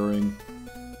obscuring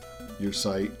your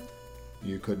sight.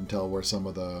 You couldn't tell where some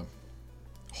of the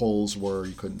holes were.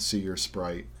 You couldn't see your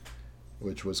sprite,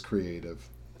 which was creative.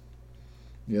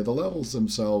 Yeah, the levels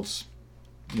themselves,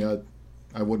 yeah,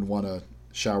 I wouldn't want to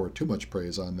shower too much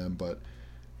praise on them, but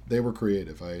they were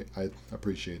creative. I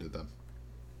appreciated them.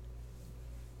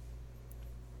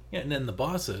 Yeah, and then the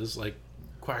bosses, like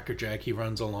Quackerjack, he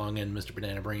runs along and Mr.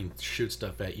 Banana Brain shoots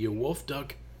stuff at you. Wolf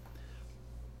Duck,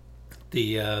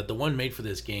 the one made for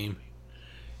this game,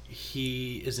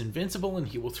 he is invincible and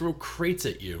he will throw crates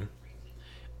at you.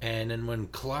 And then when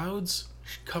clouds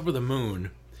cover the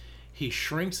moon, he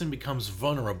shrinks and becomes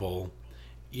vulnerable.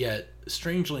 Yet,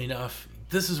 strangely enough,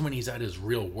 this is when he's at his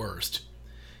real worst.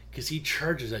 Because he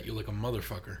charges at you like a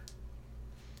motherfucker.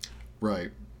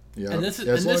 Right. Yeah. And this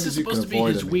is supposed to be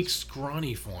his weak,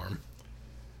 scrawny form.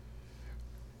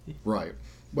 Right.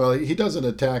 Well, he doesn't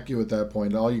attack you at that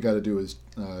point. All you got to do is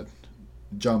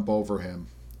jump over him.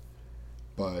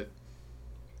 But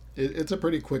it's a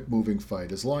pretty quick moving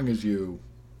fight. As long as you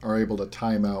are able to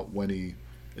time out when he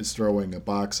is throwing a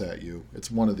box at you,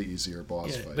 it's one of the easier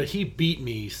boss fights. But he beat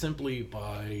me simply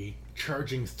by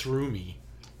charging through me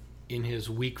in his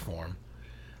weak form.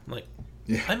 I'm like,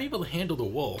 yeah. I'm able to handle the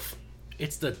wolf.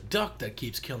 It's the duck that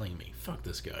keeps killing me. Fuck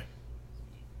this guy.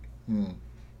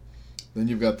 Then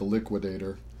you've got the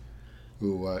Liquidator,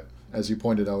 who, as you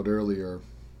pointed out earlier,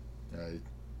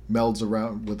 melds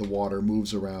around with the water,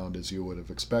 moves around as you would have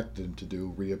expected him to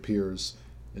do, reappears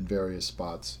in various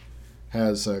spots.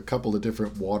 Has a couple of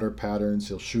different water patterns.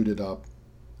 He'll shoot it up,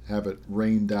 have it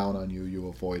rain down on you, you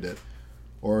avoid it.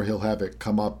 Or he'll have it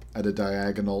come up at a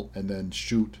diagonal and then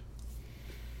shoot,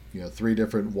 3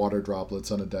 different water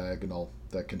droplets on a diagonal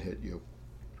that can hit you.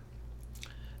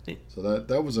 So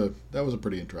that was a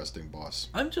pretty interesting boss.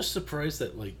 I'm just surprised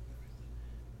that, like,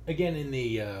 again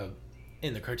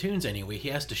in the cartoons anyway, he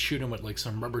has to shoot him with like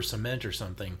some rubber cement or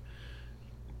something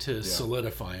to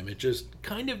solidify him. It just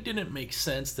kind of didn't make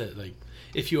sense that, like,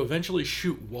 if you eventually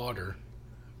shoot water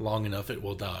long enough, it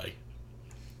will die.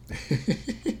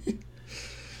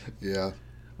 Yeah.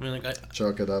 I mean, like,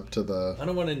 chalk it up to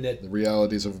the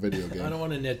realities of a video game. I don't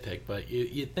want to nitpick, but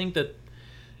you'd think that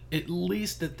at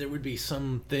least that there would be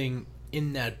something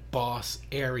in that boss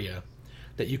area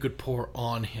that you could pour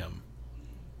on him,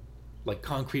 like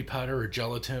concrete powder or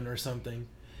gelatin or something.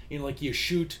 Like you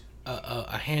shoot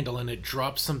a handle and it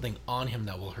drops something on him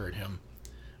that will hurt him.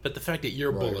 But the fact that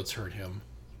your bullets hurt him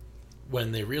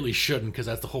when they really shouldn't, because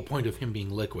that's the whole point of him being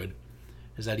liquid,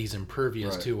 is that he's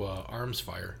impervious to arms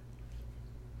fire.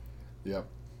 Yep.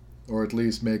 Or at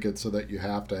least make it so that you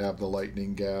have to have the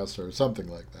lightning gas or something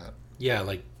like that. Yeah,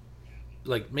 like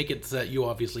make it so that you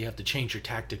obviously have to change your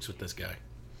tactics with this guy.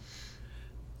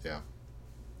 Yeah.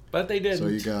 But they didn't. So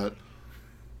you got...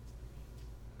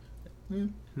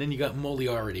 And then you got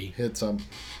Moriarty. Hit some.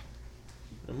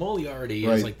 And Moriarty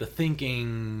is like the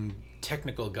thinking,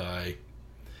 technical guy.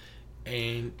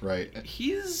 And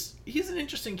he's an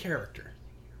interesting character.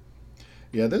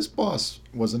 Yeah, this boss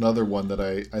was another one that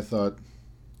I thought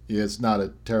it's not a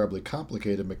terribly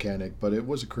complicated mechanic, but it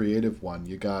was a creative one.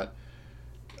 You got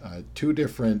 2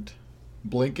 different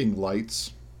blinking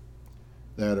lights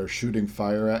that are shooting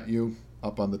fire at you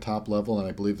up on the top level, and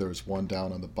I believe there's one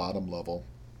down on the bottom level.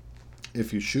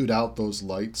 If you shoot out those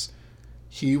lights,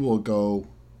 he will go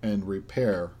and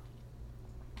repair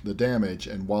the damage,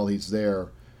 and while he's there,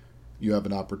 you have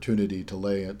an opportunity to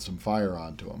lay some fire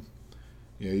onto him.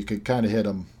 You could kind of hit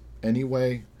him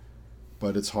anyway,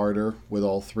 but it's harder with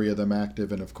all 3 of them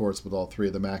active, and of course with all 3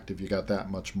 of them active, you got that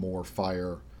much more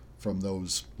fire from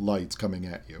those lights coming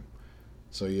at you.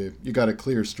 So you got a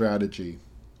clear strategy.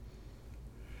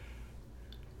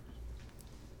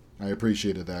 I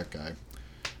appreciated that guy.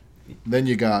 Then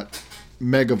you got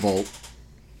Megavolt.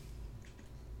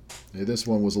 This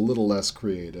one was a little less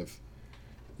creative.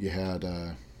 You had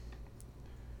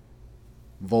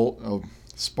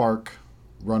Spark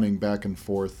running back and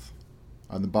forth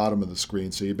on the bottom of the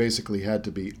screen, so you basically had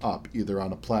to be up, either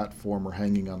on a platform or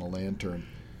hanging on a lantern.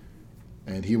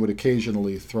 And he would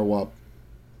occasionally throw up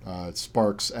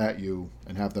sparks at you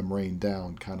and have them rain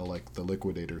down, kind of like the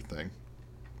Liquidator thing.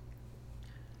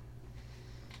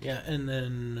 Yeah, and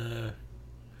then,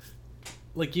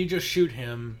 like, you just shoot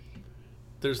him.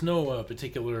 There's no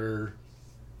particular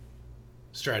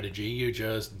strategy. You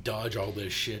just dodge all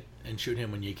this shit and shoot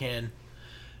him when you can.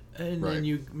 And Right. then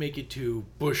you make it to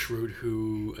Bushroot,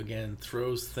 who, again,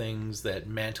 throws things that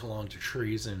mantle onto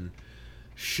trees and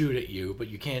shoot at you, but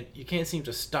you can't seem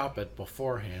to stop it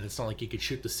beforehand. It's not like you could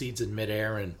shoot the seeds in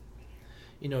midair and,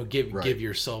 give Right. give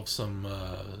yourself some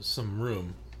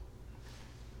room.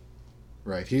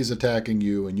 Right. He's attacking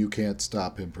you, and you can't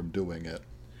stop him from doing it.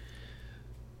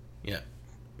 Yeah.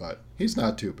 But he's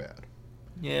not too bad.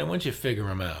 Yeah, once you figure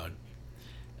them out.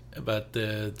 But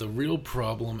the real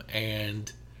problem,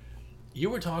 and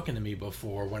you were talking to me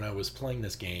before when I was playing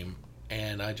this game,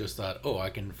 and I just thought, oh,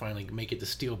 I can finally make it to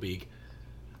Steelbeak.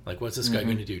 Like, what's this guy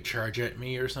going to do? Charge at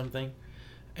me or something?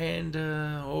 And,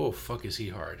 oh, fuck, is he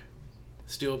hard.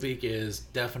 Steelbeak is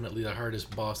definitely the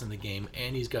hardest boss in the game,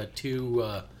 and he's got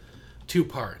two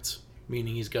parts,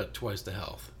 meaning he's got twice the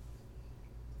health.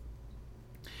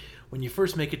 When you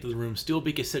first make it to the room,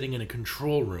 Steelbeak is sitting in a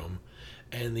control room,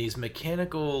 and these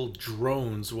mechanical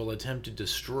drones will attempt to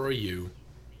destroy you,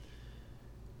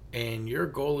 and your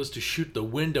goal is to shoot the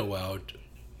window out,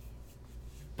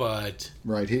 but...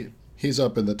 Right. He's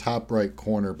up in the top right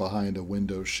corner behind a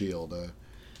window shield.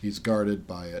 He's guarded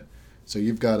by it. So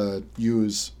you've got to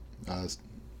use a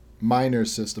minor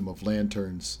system of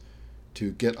lanterns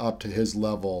to get up to his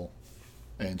level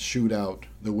and shoot out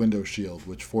the window shield,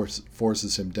 which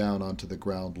forces him down onto the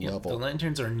ground Yeah, level. the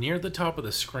lanterns are near the top of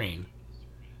the screen.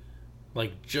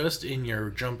 Like, just in your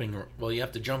jumping... Well, you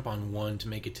have to jump on one to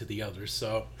make it to the other,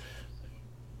 so...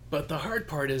 But the hard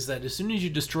part is that as soon as you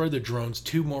destroy the drones,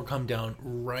 two more come down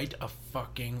right a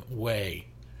fucking way.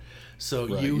 So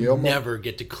Right, you you almost- never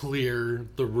get to clear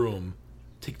the room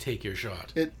to take your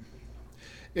shot.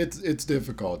 It's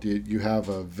difficult. You have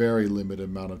a very limited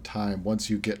amount of time once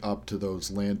you get up to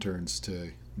those lanterns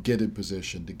to get in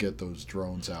position to get those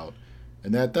drones out.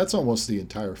 And that's almost the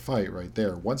entire fight right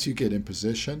there. Once you get in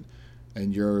position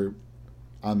and you're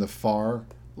on the far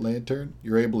lantern,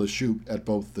 you're able to shoot at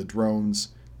both the drones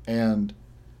and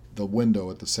the window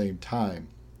at the same time.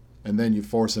 And then you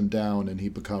force him down and he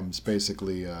becomes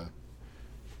basically a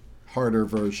harder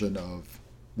version of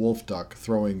Wolf Duck,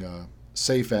 throwing a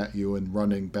safe at you and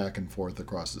running back and forth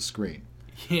across the screen.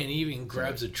 And he even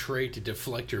grabs a tray to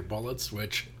deflect your bullets,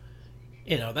 which,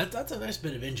 that's a nice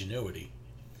bit of ingenuity.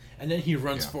 And then he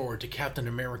runs Yeah. forward to Captain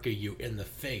America you in the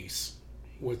face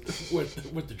with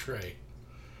the tray.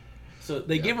 So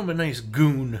they give him a nice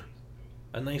goon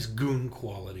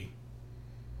quality.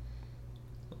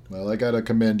 Well, I gotta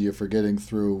commend you for getting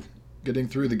through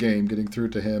the game, getting through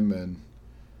to him, and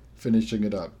finishing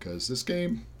it up. Because this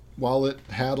game, while it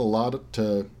had a lot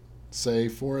to say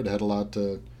for it, had a lot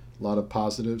of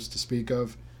positives to speak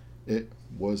of, it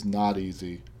was not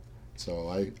easy. So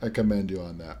I commend you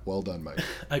on that. Well done, Mike.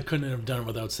 I couldn't have done it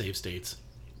without save states.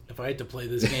 If I had to play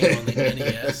this game on the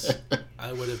NES,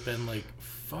 I would have been like,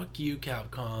 fuck you,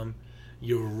 Capcom.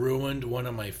 You ruined one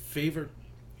of my favorite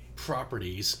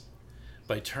properties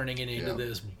by turning it into Yeah.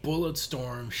 this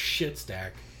Bulletstorm shit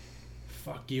stack.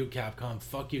 Fuck you, Capcom.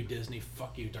 Fuck you, Disney.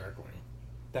 Fuck you, Darkwing.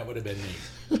 That would have been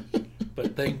me.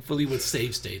 But thankfully, with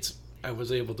save states, I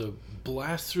was able to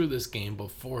blast through this game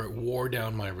before it wore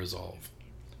down my resolve.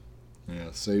 Yeah,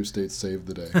 save state saved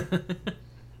the day.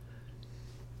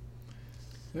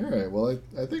 All right, well,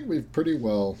 I think we've pretty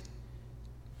well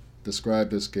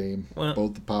described this game, Well,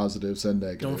 both the positives and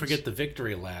negatives. Don't forget the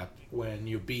victory lap. When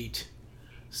you beat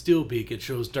Steelbeak, it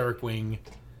shows Darkwing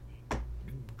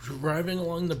driving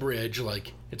along the bridge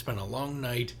like it's been a long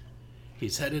night.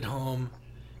 He's headed home,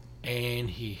 and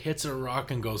he hits a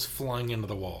rock and goes flying into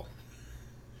the wall.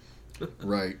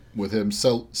 Right, with him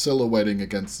silhouetting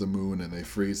against the moon, and they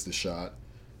freeze the shot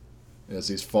as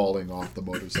he's falling off the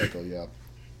motorcycle. Yeah,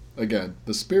 again,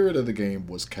 the spirit of the game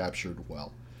was captured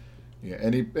well. Yeah,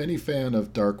 any fan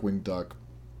of Darkwing Duck,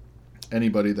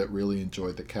 anybody that really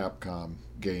enjoyed the Capcom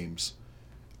games,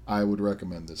 I would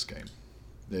recommend this game.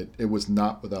 It was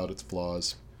not without its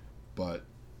flaws, but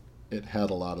it had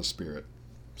a lot of spirit,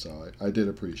 so I did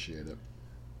appreciate it.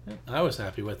 I was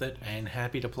happy with it and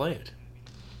happy to play it.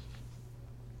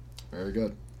 Very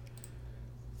good.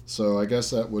 So I guess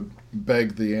that would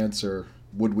beg the answer,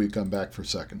 would we come back for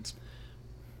seconds?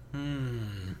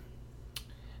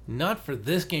 Not for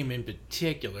this game in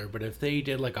particular, but if they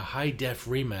did like a high-def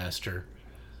remaster,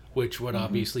 which would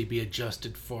obviously be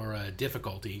adjusted for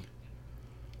difficulty,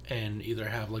 and either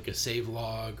have like a save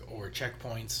log or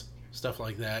checkpoints, stuff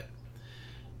like that,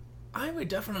 I would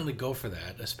definitely go for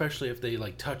that, especially if they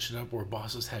like touched it up where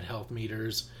bosses had health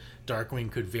meters.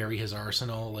 Darkwing could vary his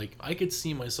arsenal. Like I could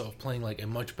see myself playing like a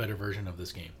much better version of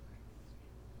this game.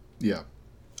 Yeah,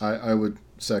 I would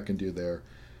second you there.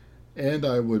 And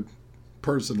I would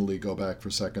personally go back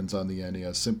for seconds on the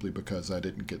NES simply because I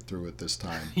didn't get through it this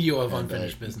time. You have And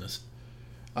unfinished business.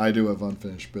 I do have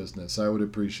unfinished business. I would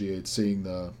appreciate seeing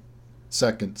the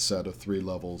second set of 3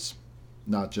 levels,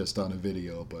 not just on a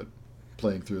video, but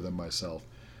playing through them myself.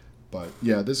 But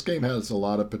yeah, this game has a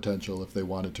lot of potential. If they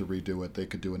wanted to redo it, they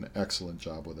could do an excellent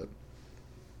job with it.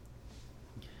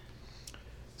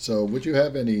 So, would you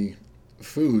have any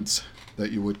foods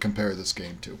that you would compare this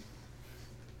game to?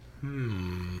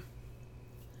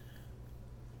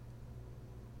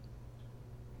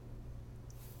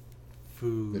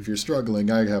 Food. If you're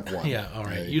struggling, I have one. Yeah, all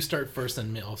right. Hey. You start first,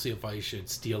 and I'll see if I should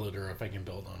steal it or if I can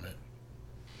build on it.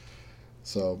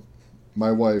 So,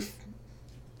 my wife,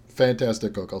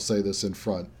 fantastic cook. I'll say this in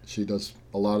front. She does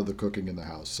a lot of the cooking in the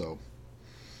house, so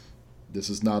this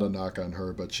is not a knock on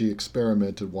her, but she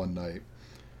experimented one night.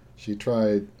 She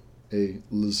tried a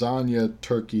lasagna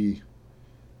turkey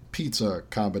pizza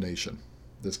combination.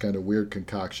 This kind of weird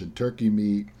concoction. Turkey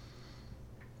meat,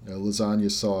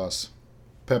 lasagna sauce,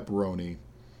 pepperoni.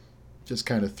 Just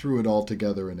kind of threw it all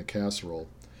together in a casserole.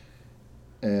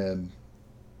 And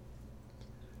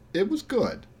it was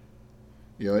good.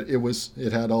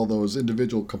 It had all those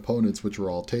individual components which were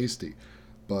all tasty,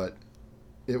 but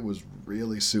it was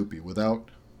really soupy without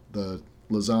the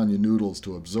lasagna noodles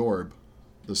to absorb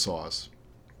the sauce.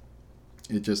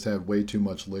 It just had way too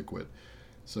much liquid.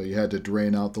 So you had to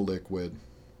drain out the liquid.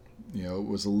 It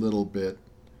was a little bit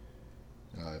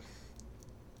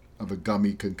of a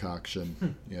gummy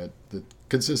concoction. Yeah, the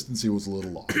consistency was a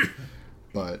little off,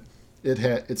 but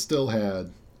it still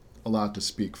had a lot to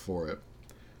speak for it.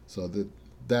 So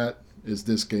that is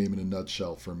this game in a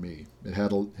nutshell for me. It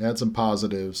had some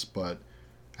positives, but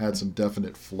had some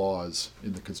definite flaws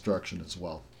in the construction as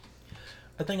well.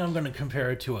 I think I'm going to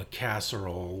compare it to a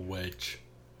casserole, which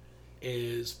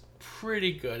is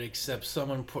pretty good, except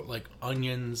someone put like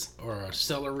onions or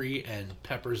celery and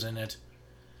peppers in it.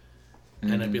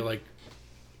 And I'd be like,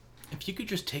 if you could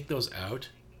just take those out,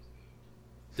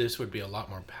 this would be a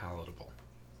lot more palatable.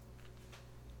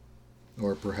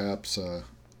 Or perhaps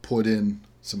put in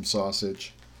some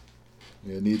sausage.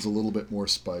 It needs a little bit more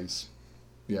spice.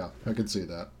 Yeah, I could see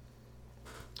that.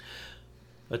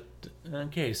 But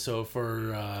okay, so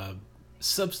for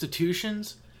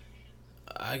substitutions,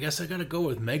 I guess I gotta go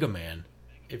with Mega Man.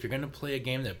 If you're gonna play a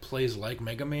game that plays like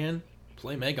Mega Man,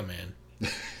 play Mega Man.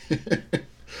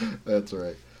 That's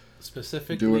right.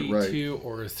 Specifically Do it right. 2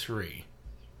 or 3.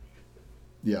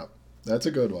 Yeah, that's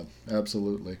a good one.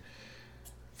 Absolutely.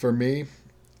 For me,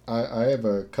 I have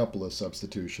a couple of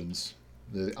substitutions.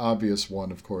 The obvious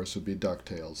one, of course, would be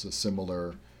DuckTales, a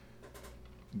similar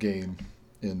game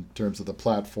in terms of the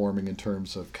platforming, in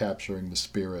terms of capturing the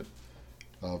spirit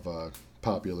of a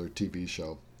popular TV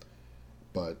show.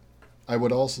 But I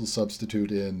would also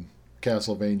substitute in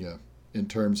Castlevania in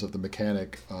terms of the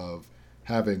mechanic of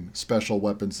having special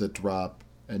weapons that drop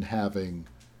and having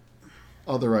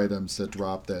other items that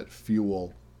drop that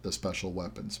fuel the special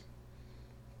weapons.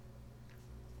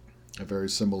 A very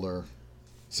similar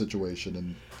situation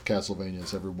in Castlevania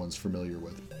as everyone's familiar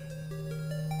with.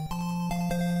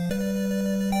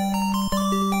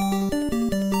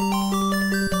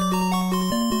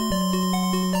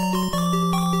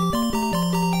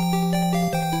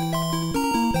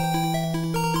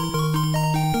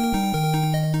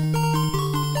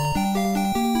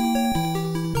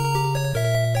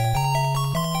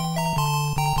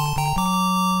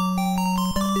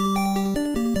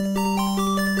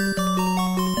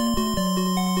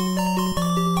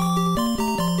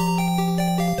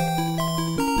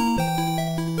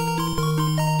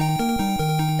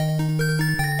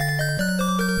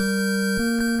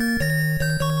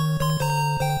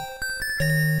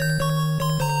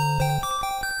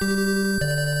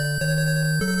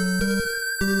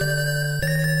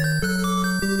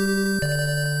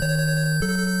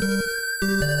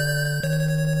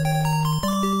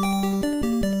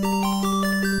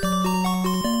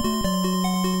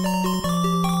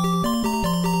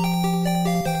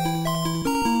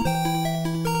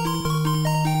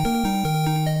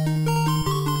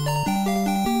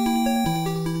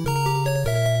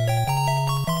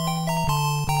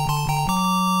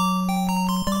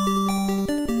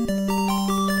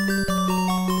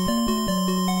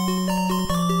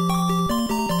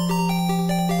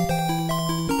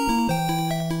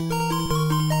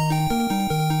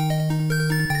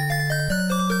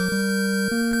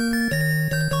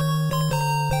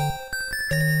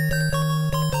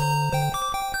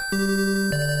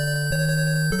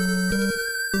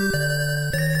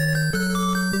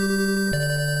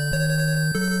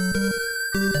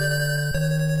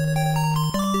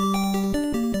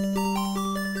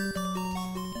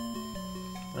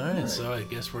 Alright, so I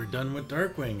guess we're done with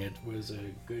Darkwing. It was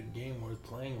a good game worth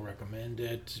playing, recommend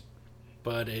it,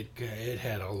 but it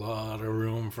had a lot of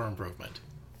room for improvement.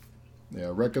 Yeah,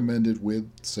 recommended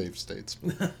with save states.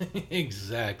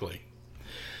 Exactly.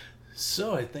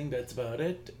 So I think that's about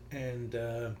it, and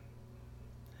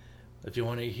if you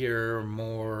want to hear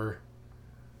more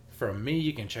from me,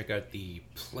 you can check out the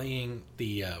Playing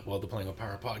with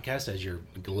Power podcast as you're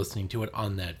listening to it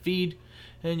on that feed.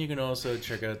 And you can also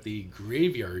check out the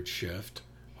Graveyard Shift,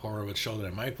 Horror with Sheldon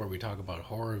and Mike, where we talk about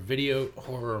horror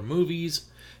movies,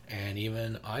 and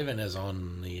even Ivan is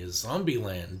on the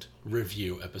Zombieland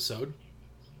review episode.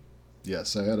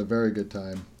 Yes, I had a very good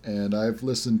time, and I've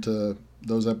listened to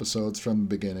those episodes from the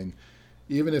beginning.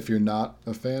 Even if you're not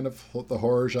a fan of the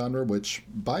horror genre, which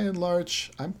by and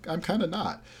large I'm kind of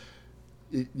not,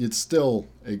 it's still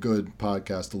a good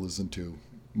podcast to listen to.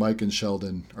 Mike and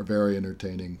Sheldon are very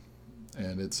entertaining,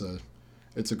 and it's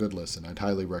a good listen. I'd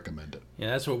highly recommend it. Yeah,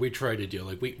 that's what we try to do.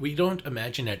 Like we don't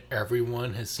imagine that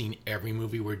everyone has seen every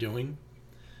movie we're doing,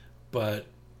 but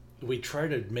we try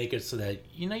to make it so that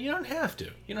you don't have to.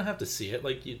 You don't have to see it.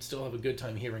 Like, you'd still have a good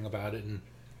time hearing about it and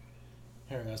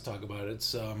hearing us talk about it.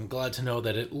 So I'm glad to know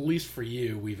that at least for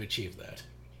you, we've achieved that.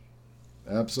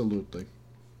 Absolutely.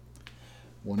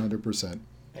 100%.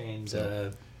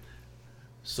 And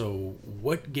so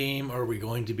what game are we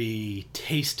going to be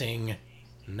tasting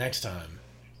next time?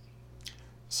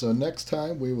 So next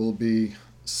time we will be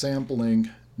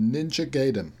sampling Ninja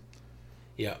Gaiden.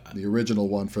 Yeah. The original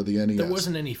one for the NES. There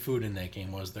wasn't any food in that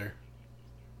game, was there?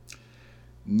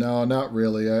 No, not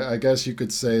really. I guess you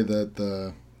could say that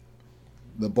the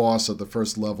boss of the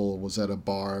first level was at a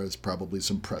bar. There's probably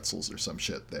some pretzels or some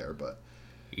shit there, but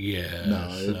yeah.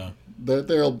 No,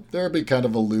 there'll be kind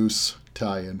of a loose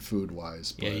tie-in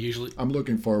food-wise. But yeah, usually I'm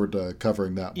looking forward to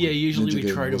covering that one. Yeah, usually Ninja we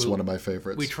Gaiden try to. was one of my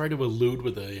favorites. We try to allude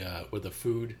with a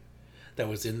food that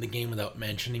was in the game without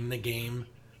mentioning the game,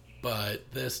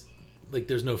 but this, like,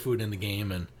 there's no food in the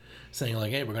game, and saying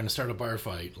like, hey, we're going to start a bar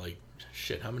fight. Like,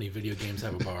 shit, how many video games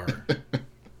have a bar?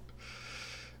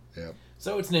 Yeah.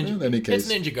 So it's Ninja. In any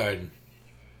case, it's Ninja Gaiden.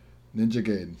 Ninja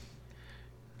Gaiden.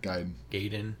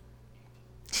 Gaiden.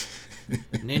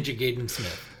 Ninja Gaiden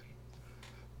Smith.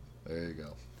 There you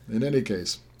go. In any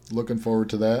case, looking forward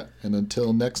to that. And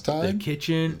until next time, The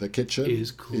kitchen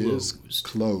is closed.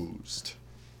 closed.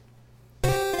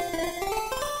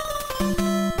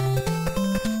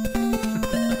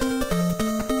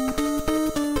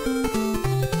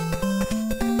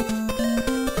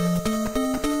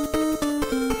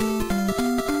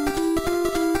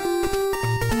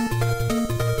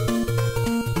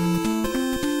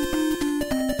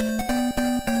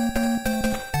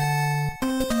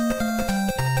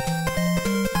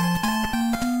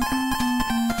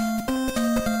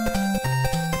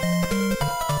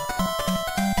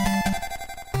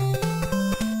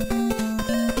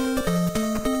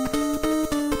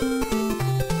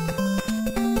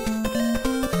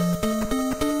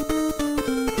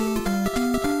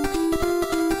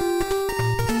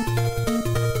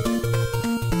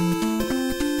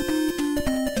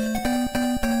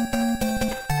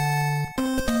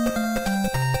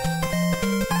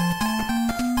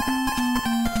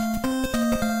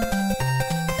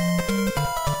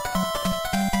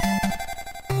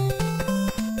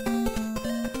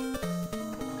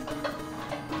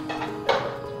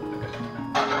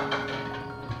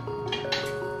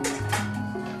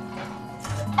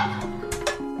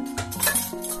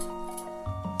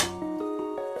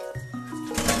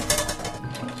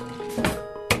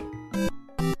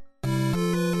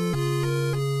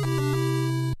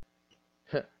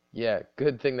 Yeah,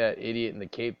 good thing that idiot in the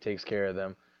cape takes care of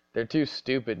them. They're too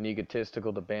stupid and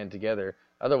egotistical to band together.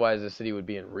 Otherwise, the city would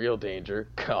be in real danger.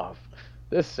 Cough.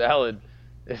 This salad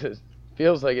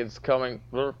feels like it's coming.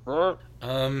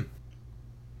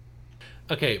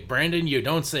 Okay, Brandon, you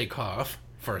don't say cough,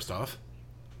 first off.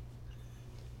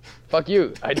 Fuck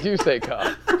you. I do say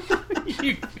cough.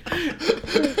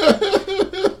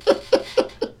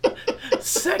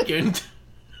 Second,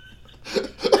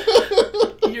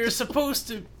 you're supposed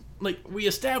to, like, we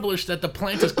established that the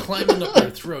plant is climbing up your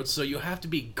throat, so you have to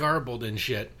be garbled and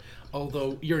shit.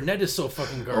 Although your net is so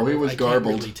fucking garbled, he was I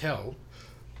garbled. can't really tell.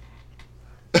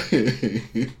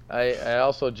 I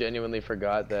also genuinely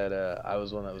forgot that I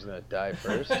was the one that was going to die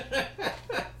first.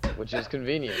 Which is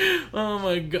convenient. Oh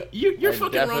my god, you're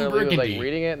fucking Ron Burgundy. I Burgundy. was like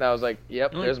reading it, and I was like,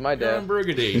 "Yep, there's my Ron death."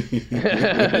 Burgundy.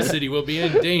 The city will be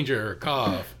in danger.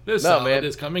 Cough. This salad man.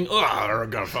 is coming.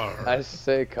 I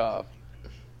say cough.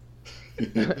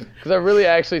 Because I really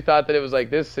actually thought that it was like,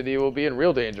 this city will be in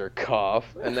real danger. Cough.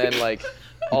 And then, like,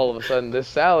 all of a sudden this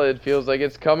salad feels like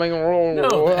it's coming.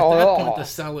 No, at that point the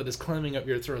salad is climbing up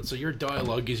your throat, so your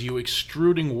dialogue is you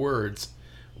extruding words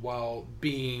while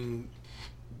being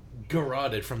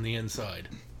garroted from the inside.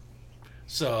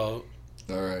 So,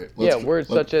 All right. Words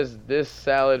such as "this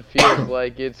salad feels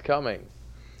like it's coming,"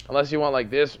 unless you want like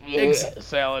this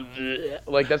salad,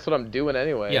 like that's what I'm doing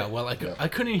anyway. yeah, well, I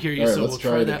couldn't hear you, All right, so let's we'll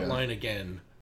try try it that again. line again.